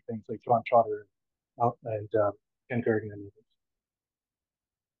reading similar things, like John Trotter and Ken Gergen and others.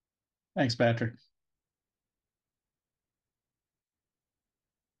 Thanks, Patrick.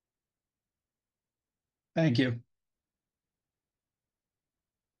 Thank you.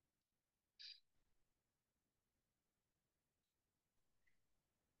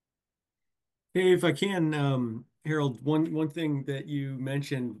 Hey, if I can, Harold, one thing that you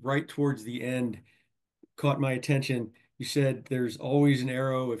mentioned right towards the end caught my attention. You said there's always an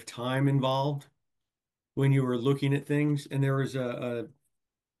arrow of time involved when you were looking at things. And there was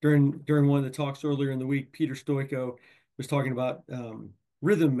during one of the talks earlier in the week, Peter Stoico was talking about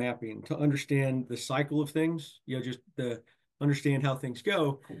rhythm mapping to understand the cycle of things, just to understand how things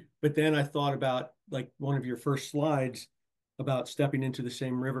go. But then I thought about like one of your first slides about stepping into the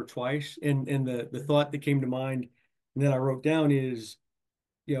same river twice. And the thought that came to mind and that I wrote down is,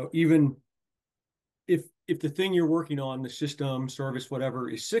 even if the thing you're working on, the system, service, whatever,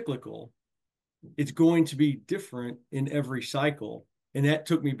 is cyclical, it's going to be different in every cycle. And that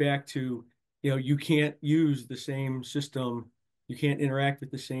took me back to, you can't use the same system, you can't interact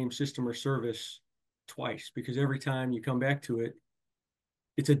with the same system or service twice, because every time you come back to it,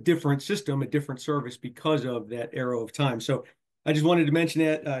 it's a different system, a different service because of that arrow of time. So I just wanted to mention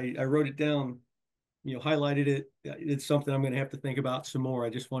that. I wrote it down, highlighted it. It's something I'm going to have to think about some more. I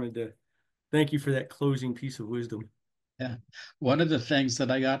just wanted to thank you for that closing piece of wisdom. Yeah. One of the things that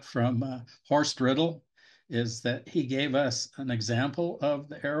I got from Horst Riddle is that he gave us an example of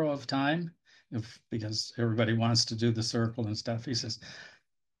the arrow of time, because everybody wants to do the circle and stuff. He says,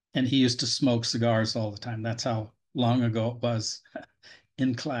 and he used to smoke cigars all the time. That's how long ago it was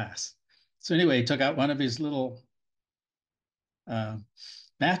in class. So anyway, he took out one of his little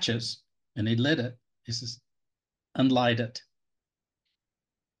matches and he lit it. He says, unlight it.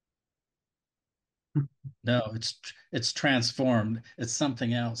 No, it's transformed. It's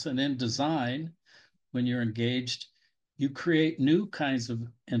something else. And in design, when you're engaged, you create new kinds of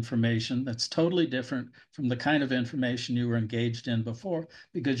information that's totally different from the kind of information you were engaged in before,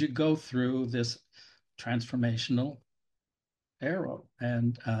 because you go through this transformational arrow.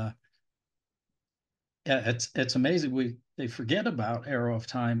 And yeah, it's amazing. They forget about arrow of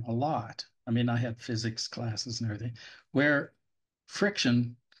time a lot. I mean, I had physics classes and everything where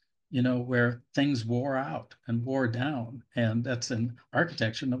friction, where things wore out and wore down. And that's in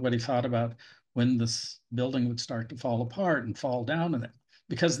architecture. Nobody thought about when this building would start to fall apart and fall down, and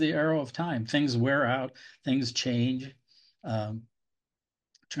because the arrow of time, things wear out, things change,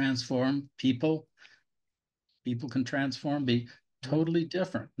 transform. People can transform, be totally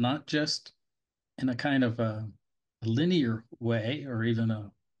different, not just in a kind of a linear way or even a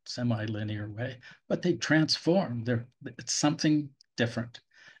semi-linear way, but they transform. It's something different.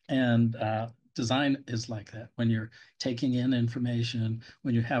 And design is like that. When you're taking in information,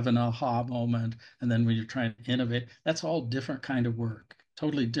 when you have an aha moment, and then when you're trying to innovate, that's all different kind of work,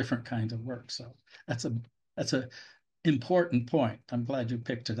 totally different kind of work. So that's a important point. I'm glad you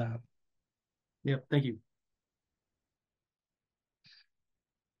picked it up. Yeah, thank you.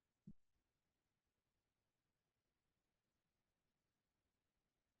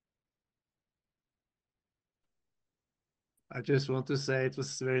 I just want to say it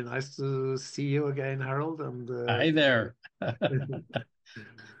was very nice to see you again, Harold. Hi there. And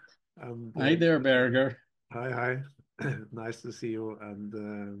Hi there, Berger. hi. Nice to see you and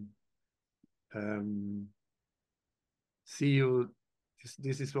see you.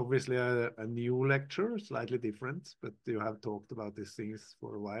 This is obviously a new lecture, slightly different, but you have talked about these things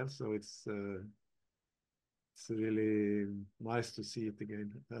for a while, so it's really nice to see it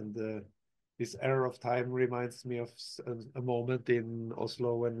again. And this error of time reminds me of a moment in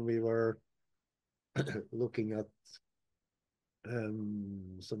Oslo when we were looking at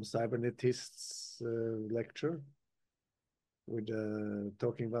some cybernetists lecture with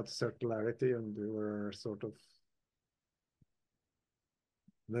talking about circularity, and we were sort of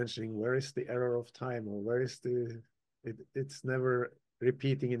mentioning where is the error of time, or where is it's never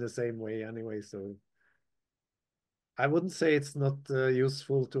repeating in the same way anyway. So I wouldn't say it's not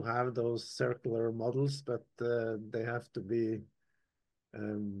useful to have those circular models, but they have to be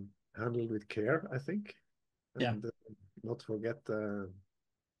handled with care, I think, and not forget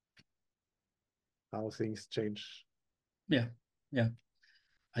how things change. Yeah.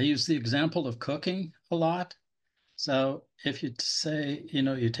 I use the example of cooking a lot. So if you say,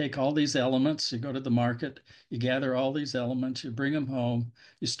 you take all these elements, you go to the market, you gather all these elements, you bring them home,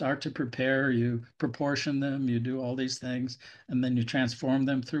 you start to prepare, you proportion them, you do all these things, and then you transform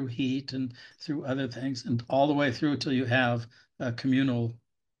them through heat and through other things, and all the way through till you have a communal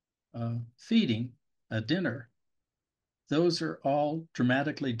feeding, a dinner. Those are all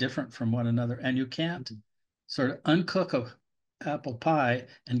dramatically different from one another, and you can't sort of uncook a apple pie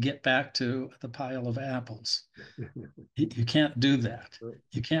and get back to the pile of apples. You can't do that.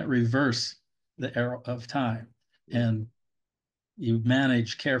 You can't reverse the arrow of time. And you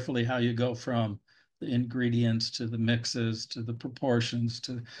manage carefully how you go from the ingredients to the mixes to the proportions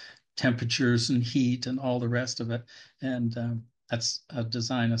to temperatures and heat and all the rest of it. And that's a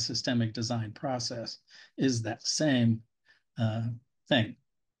systemic design process is that same thing.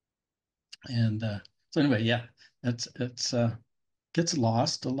 And so anyway, yeah, it's gets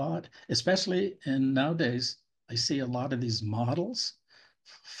lost a lot, especially in nowadays. I see a lot of these models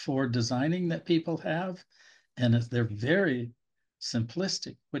for designing that people have, and they're very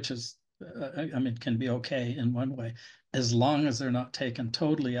simplistic, which is, I mean, can be okay in one way, as long as they're not taken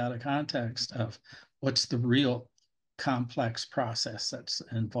totally out of context of what's the real complex process that's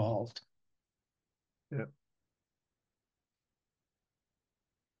involved. Yeah.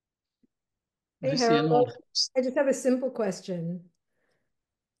 Hey, I see an old. Harold, I just have a simple question.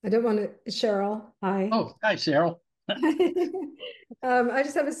 I don't want to, Cheryl, hi. Oh, hi, Cheryl. I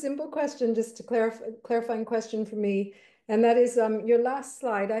just have a simple question, just to clarifying question for me. And that is your last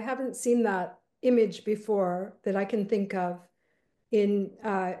slide. I haven't seen that image before that I can think of in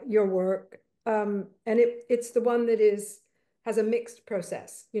your work. And it's the one that has a mixed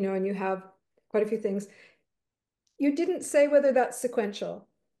process, you know, and you have quite a few things. You didn't say whether that's sequential.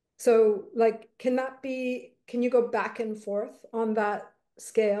 So like, can you go back and forth on that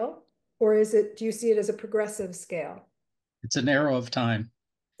scale? Or do you see it as a progressive scale? It's an arrow of time.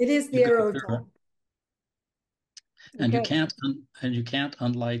 It is You the go arrow of through it, time. and you Okay. can't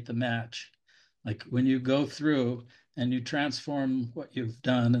unlight the match. Like when you go through and you transform what you've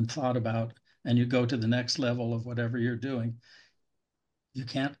done and thought about, and you go to the next level of whatever you're doing, you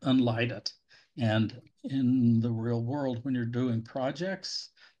can't unlight it. And in the real world, when you're doing projects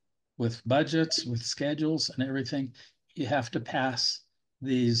with budgets, with schedules and everything, you have to pass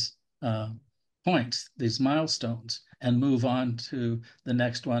these points, these milestones, and move on to the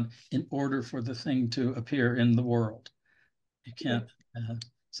next one in order for the thing to appear in the world. You can't.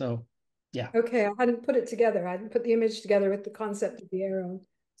 So, yeah. Okay, I hadn't put it together. I hadn't put the image together with the concept of the arrow.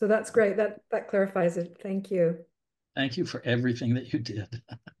 So that's great. That clarifies it. Thank you. Thank you for everything that you did.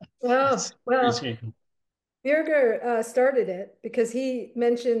 Oh, It's well, appreciated. Birger started it because he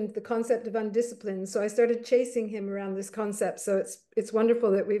mentioned the concept of undisciplined. So I started chasing him around this concept. So it's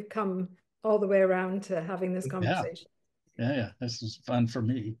wonderful that we've come all the way around to having this conversation. Yeah. This is fun for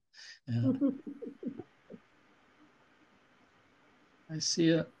me. Yeah. I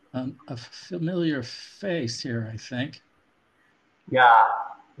see a familiar face here, I think. Yeah,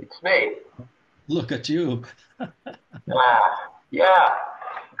 it's me. Look at you. Yeah,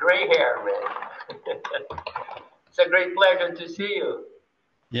 gray hair, man. It's a great pleasure to see you.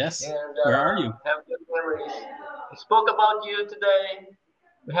 Yes. And Where are you? have good memories. I spoke about you today.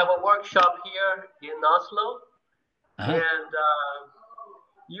 We have a workshop here in Oslo, and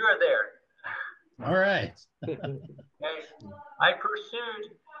you are there. All right. Okay. I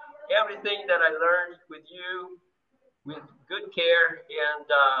pursued everything that I learned with you with good care and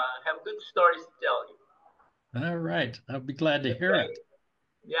have good stories to tell you. All right. I'll be glad to hear it.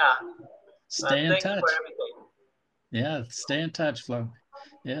 Yeah. Stay in Thanks touch. for everything. Yeah, stay in touch, Flo.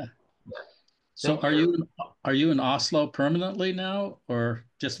 Yeah. Yeah. So Thank you. are you in Oslo permanently now or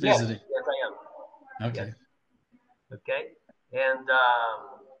just visiting? Yes, I am. Okay. Yes. Okay. And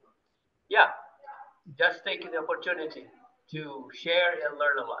yeah, just taking the opportunity to share and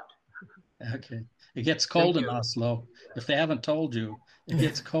learn a lot. Okay. It gets cold in Oslo. If they haven't told you, it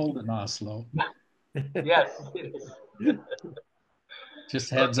gets cold in Oslo. Yes, it is. Just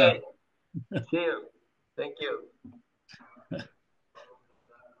heads up. See you. Thank you.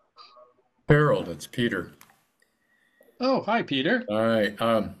 Harold, it's Peter. Oh, hi, Peter. All right.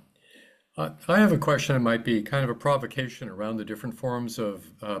 I have a question that might be kind of a provocation around the different forms of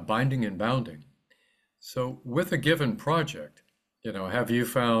binding and bounding. So with a given project, have you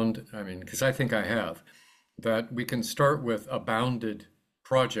found, because I think I have, that we can start with a bounded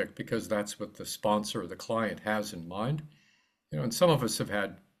project because that's what the sponsor or the client has in mind? And some of us have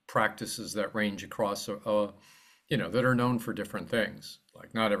had practices that range across, that are known for different things.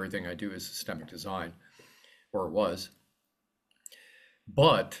 Like not everything I do is systemic design, or it was.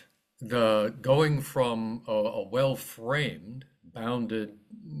 But the going from a well-framed, bounded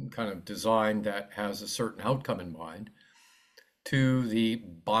kind of design that has a certain outcome in mind to the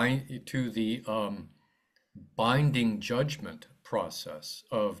binding judgment process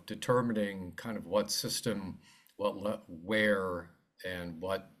of determining kind of what system, where, and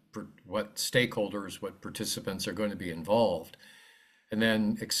what stakeholders, what participants are going to be involved, and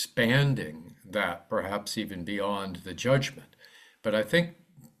then expanding that perhaps even beyond the judgment. But I think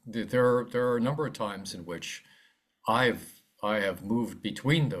that there are a number of times in which I have moved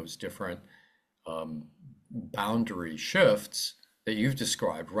between those different boundary shifts that you've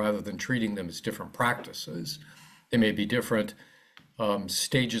described, rather than treating them as different practices. They may be different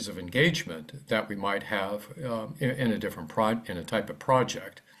stages of engagement that we might have in a different in a type of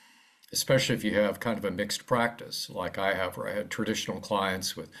project, especially if you have kind of a mixed practice like I have, where I had traditional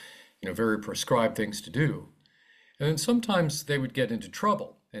clients with very prescribed things to do. And then sometimes they would get into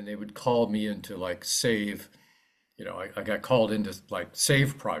trouble and they would call me into like save, I got called into like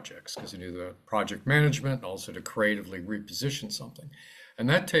save projects because I knew the project management and also to creatively reposition something. And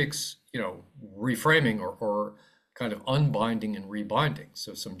that takes, reframing or kind of unbinding and rebinding,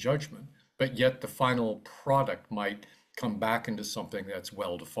 so some judgment, but yet the final product might come back into something that's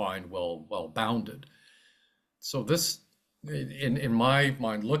well defined, well bounded. So this, in my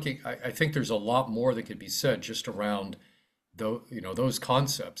mind, I think there's a lot more that could be said just around those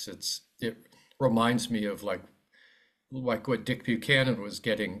concepts. It reminds me of like what Dick Buchanan was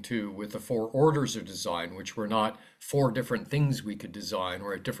getting to with the four orders of design, which were not four different things we could design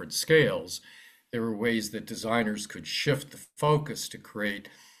or at different scales. There were ways that designers could shift the focus to create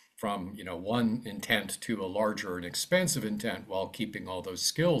from one intent to a larger and expansive intent while keeping all those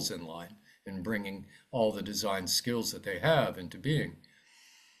skills in line and bringing all the design skills that they have into being.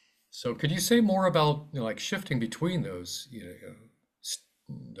 So could you say more about like shifting between those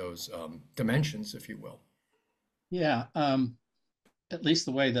dimensions, if you will? Yeah, at least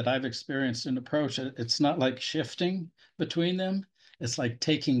the way that I've experienced an approach, it's not like shifting between them. It's like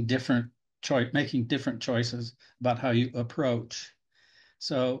taking making different choices about how you approach.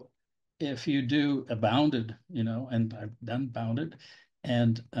 So if you do a bounded, and I've done bounded,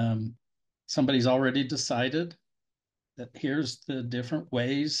 and somebody's already decided that here's the different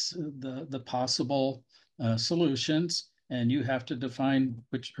ways, the possible solutions, and you have to define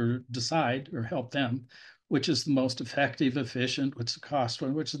or decide or help them which is the most effective, efficient, what's the cost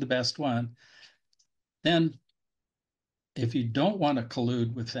one, which is the best one. Then if you don't want to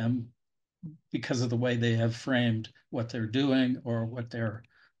collude with them because of the way they have framed what they're doing or what their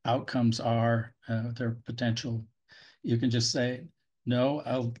outcomes are, their potential, you can just say,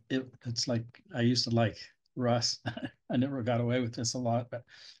 no, it's like, I used to like Russ. I never got away with this a lot, but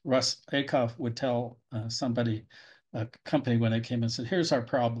Russ Acuff would tell a company when they came and said, here's our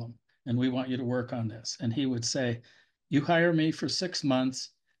problem, and we want you to work on this. And he would say, you hire me for 6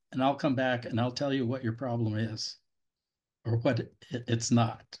 months, and I'll come back and I'll tell you what your problem is or what it's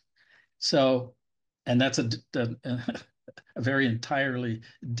not. So, and that's a very entirely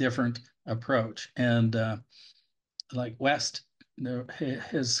different approach. And like West,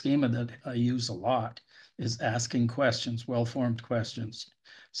 his schema that I use a lot is asking questions, well-formed questions,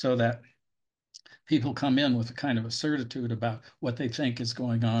 so that people come in with a kind of a certitude about what they think is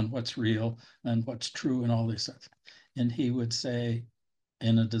going on, what's real, and what's true, and all this stuff. And he would say,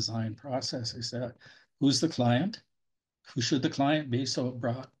 in a design process, he said, who's the client? Who should the client be? So it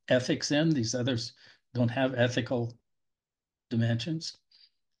brought ethics in. These others don't have ethical dimensions.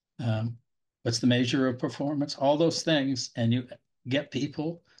 What's the measure of performance? All those things, and you get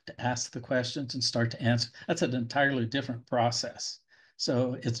people to ask the questions and start to answer. That's an entirely different process.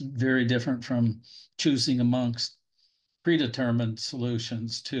 So it's very different from choosing amongst predetermined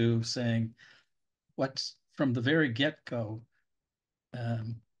solutions to saying what's from the very get-go,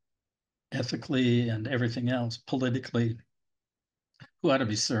 ethically and everything else, politically, who ought to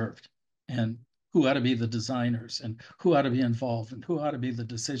be served and who ought to be the designers and who ought to be involved and who ought to be the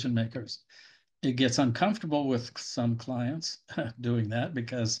decision makers. It gets uncomfortable with some clients doing that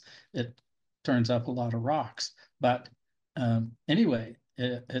because it turns up a lot of rocks. But anyway,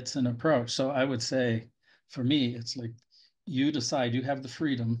 it's an approach. So I would say, for me, it's like you decide, you have the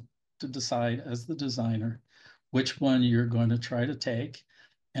freedom to decide as the designer which one you're going to try to take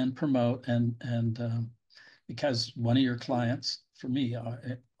and promote. And because one of your clients, for me,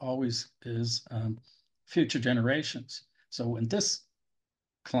 it always is future generations. So when this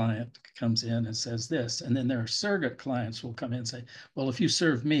client comes in and says this, and then their surrogate clients will come in and say, well, if you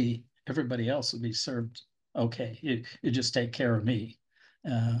serve me, everybody else will be served okay. You just take care of me,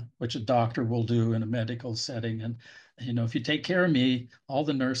 which a doctor will do in a medical setting. And, if you take care of me, all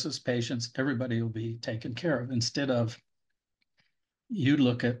the nurses, patients, everybody will be taken care of, instead of you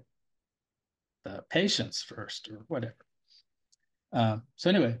look at the patients first or whatever. So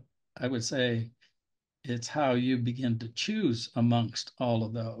anyway, I would say it's how you begin to choose amongst all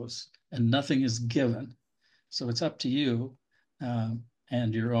of those, and nothing is given. So it's up to you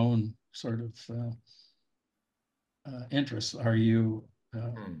and your own sort of interests. Are you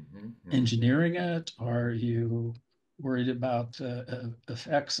engineering it? Are you worried about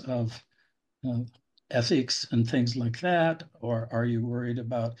effects of ethics and things like that? Or are you worried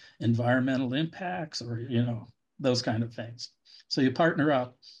about environmental impacts or, those kind of things? So you partner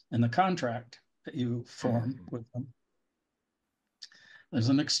up in the contract that you form with them. There's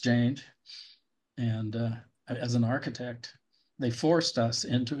an exchange. And as an architect, they forced us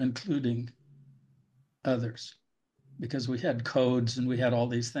into including others because we had codes and we had all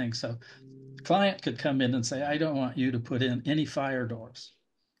these things. So the client could come in and say, I don't want you to put in any fire doors.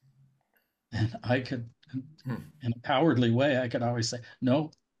 And I could, in a cowardly way, I could always say,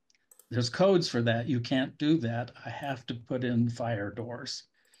 no, there's codes for that. You can't do that. I have to put in fire doors.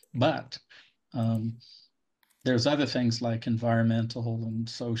 But there's other things like environmental and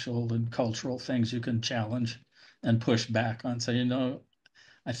social and cultural things you can challenge and push back on. So,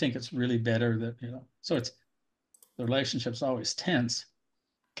 I think it's really better that, so the relationship's always tense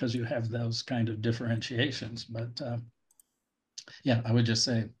because you have those kind of differentiations. But yeah, I would just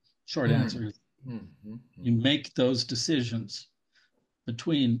say, short answer is you make those decisions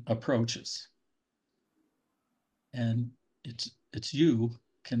between approaches, and it's you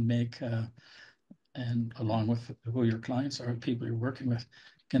can make and along with who your clients are, people you're working with,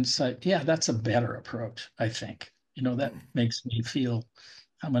 can say, yeah, that's a better approach, I think. That makes me feel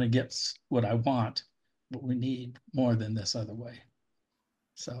I'm going to get what I want, what we need more than this other way.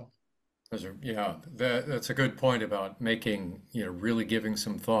 So, yeah, that's a good point about making, really giving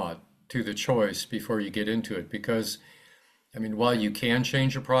some thought to the choice before you get into it. Because, I mean, while you can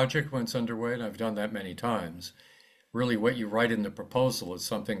change a project when it's underway, and I've done that many times, really what you write in the proposal is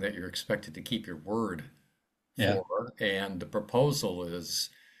something that you're expected to keep your word yeah, for. And the proposal is,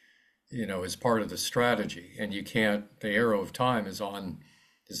 is part of the strategy. And you can't, the arrow of time is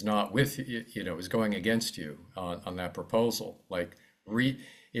not with, is going against you on that proposal. Like,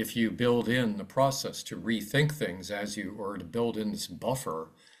 if you build in the process to rethink things or to build in this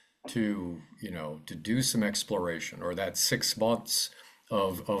buffer to, to do some exploration, or that 6 months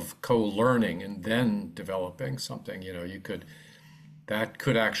of co-learning and then developing something, that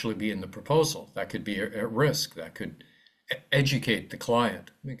could actually be in the proposal. That could be at risk. That could educate the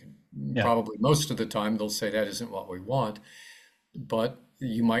client. Probably most of the time they'll say that isn't what we want, but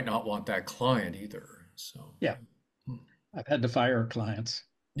you might not want that client either. So yeah, I've had to fire clients.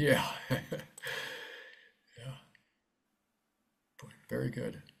 Yeah. Yeah. Very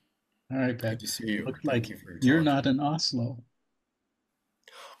good. All right, Good Pat. to see you. Looks Thank like you for your you're talk. not in Oslo.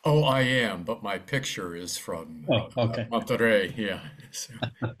 Oh, I am, but my picture is from okay. Monterrey. Yeah. So,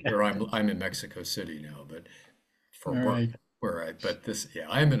 Okay. where I'm in Mexico City now, but for All work, right. but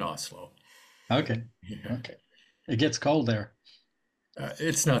I'm in Oslo. Okay. Yeah. Okay. It gets cold there.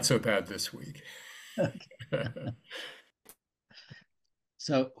 It's not so bad this week.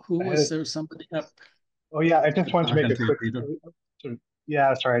 So was there somebody up? Oh yeah, I just wanted to make a quick Peter. sort of,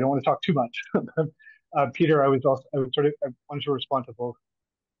 yeah, sorry, I don't want to talk too much. Peter, I wanted to respond to both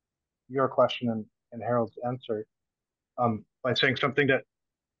your question and Harold's answer by saying something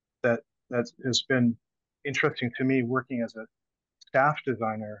that has been interesting to me working as a staff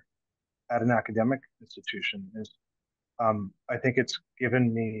designer at an academic institution is I think it's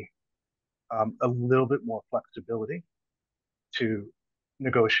given me a little bit more flexibility to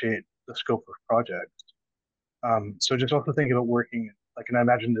negotiate the scope of projects. So just also thinking about working, like, and I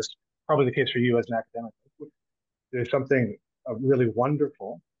imagine this probably the case for you as an academic. There's something really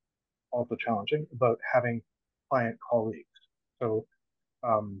wonderful, also challenging, about having client colleagues. So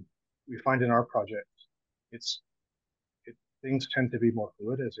we find in our projects, things tend to be more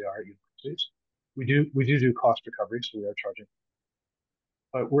fluid as they are at universities. We do cost recovery, so we are charging,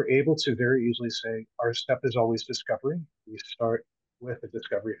 but we're able to very easily say our step is always discovery. We start with a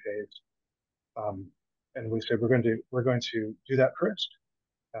discovery phase, and we say we're going to do that first,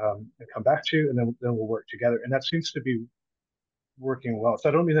 and come back to you, and then we'll work together. And that seems to be working well. So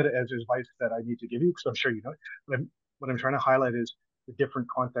I don't mean that as advice that I need to give you, because I'm sure you know it. What I'm trying to highlight is the different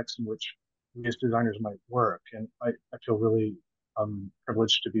contexts in which we as designers might work. And I feel really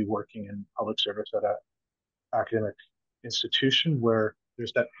privileged to be working in public service at an academic institution where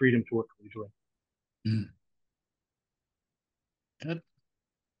there's that freedom to work collegially. Mm. Good.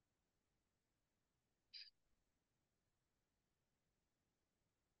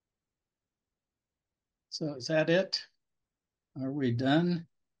 So is that it? Are we done?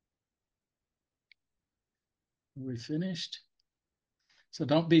 Are we finished? So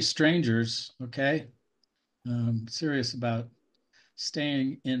don't be strangers, okay? I'm serious about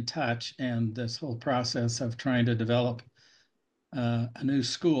staying in touch and this whole process of trying to develop a new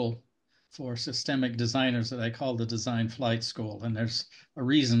school for systemic designers that I call the Design Flight School. And there's a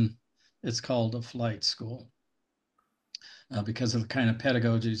reason it's called a flight school, because of the kind of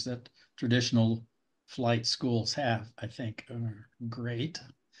pedagogies that traditional flight schools have, I think are great.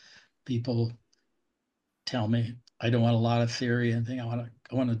 People tell me I don't want a lot of theory and think I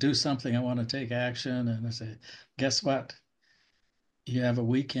want to do something. I want to take action. And I say, guess what? You have a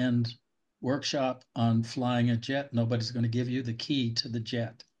weekend workshop on flying a jet. Nobody's going to give you the key to the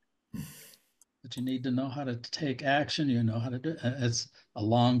jet. But you need to know how to take action. You know how to do it. It's a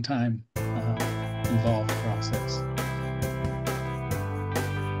long time involved process.